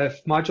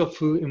module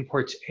foo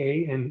imports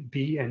A and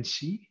B and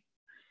C,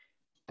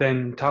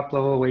 then top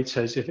level await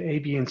says if A,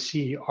 B, and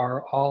C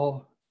are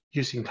all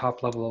using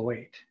top level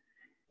await,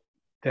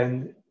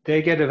 then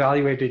they get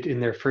evaluated in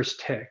their first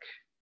tick.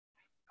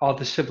 All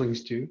the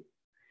siblings do.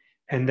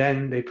 And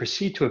then they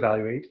proceed to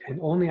evaluate. And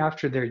only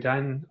after they're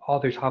done all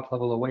their top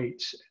level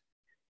awaits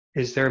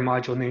is their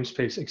module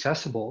namespace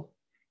accessible,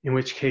 in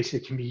which case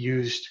it can be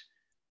used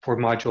for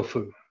module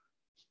foo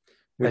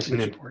as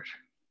an import.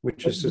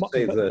 Which is to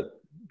say that,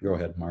 go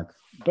ahead, Mark.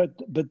 But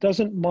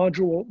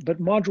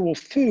module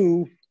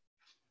foo,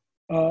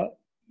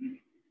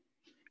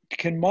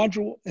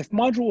 if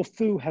module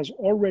foo has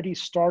already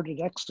started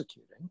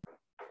executing,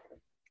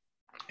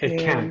 it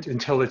can't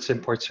until its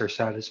imports are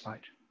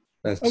satisfied.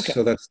 So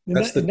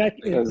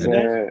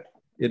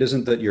it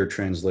isn't that you're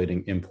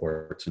translating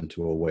imports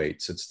into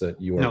awaits. It's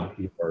that you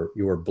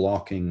are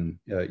blocking.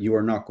 You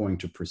are not going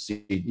to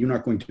proceed. You're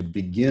not going to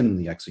begin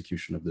the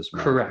execution of this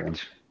module.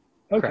 Correct.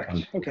 Okay.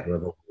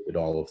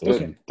 All of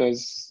those.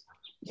 Does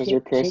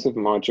recursive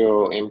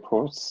module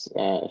imports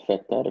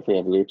affect that if we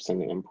have loops in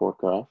the import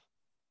graph?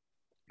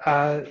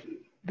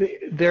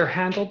 They're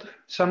handled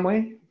some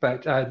way,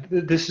 but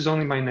this is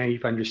only my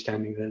naive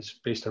understanding. That's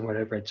based on what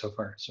I've read so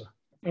far. So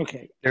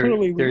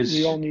clearly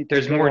we all need.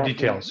 There's more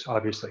details,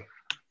 obviously.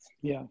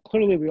 Yeah,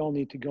 clearly we all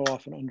need to go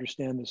off and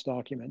understand this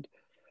document.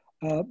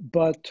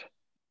 But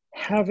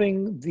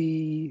having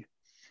the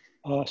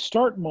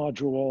start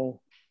module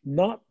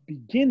not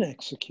begin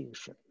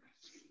execution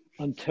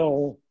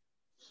until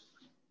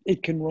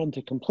it can run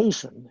to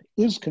completion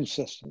is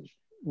consistent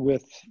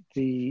with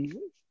the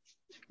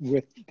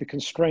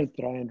constraint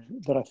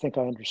that I think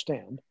I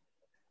understand,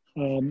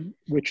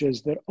 which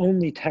is that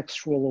only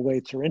textual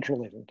awaits are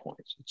interleaving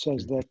points. It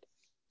says that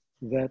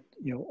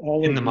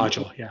all in the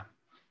module, yeah.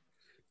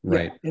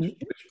 Right, yeah,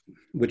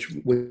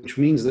 which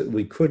means that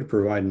we could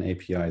provide an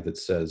API that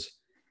says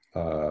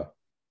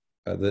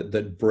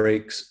that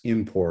breaks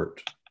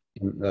import,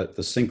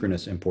 the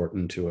synchronous import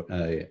into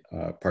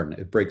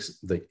it breaks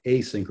the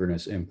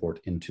asynchronous import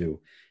into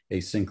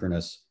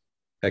asynchronous,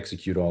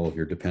 execute all of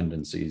your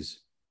dependencies,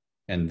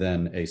 and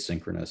then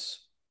asynchronous,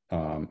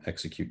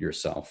 execute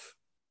yourself.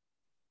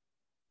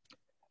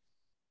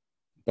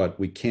 But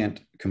we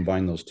can't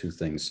combine those two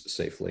things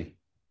safely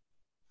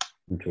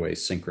into a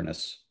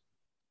synchronous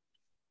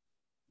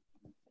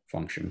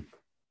function.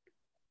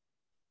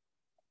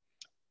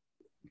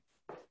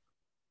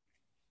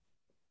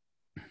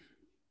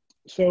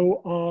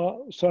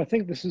 So I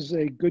think this is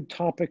a good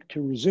topic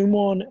to resume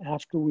on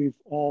after we've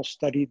all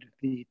studied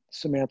the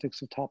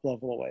semantics of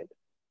top-level await.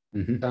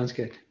 Mm-hmm. Sounds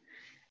good.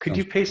 Could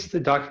you paste the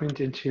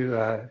document into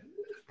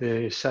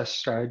the SES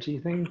strategy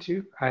thing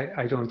too?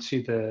 I don't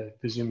see the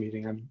Zoom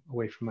meeting. I'm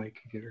away from my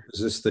computer.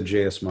 Is this the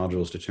JS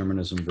modules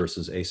determinism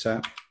versus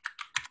ASAP?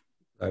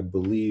 I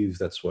believe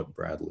that's what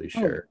Bradley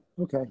shared.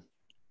 Oh, okay.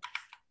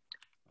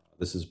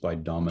 This is by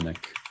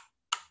Dominic.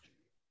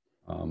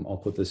 I'll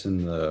put this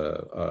in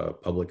the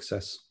public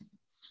SES.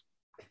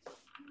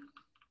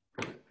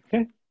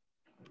 Okay.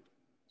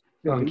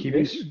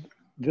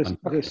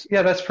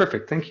 Yeah, that's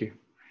perfect. Thank you.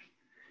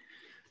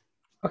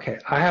 Okay,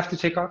 I have to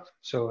take off.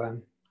 So,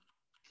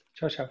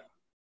 ciao, ciao.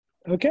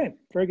 Okay,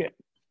 very good.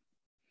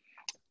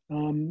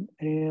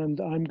 And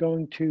I'm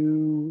going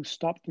to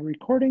stop the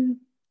recording.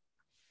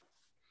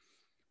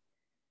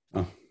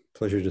 Oh,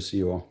 pleasure to see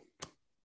you all.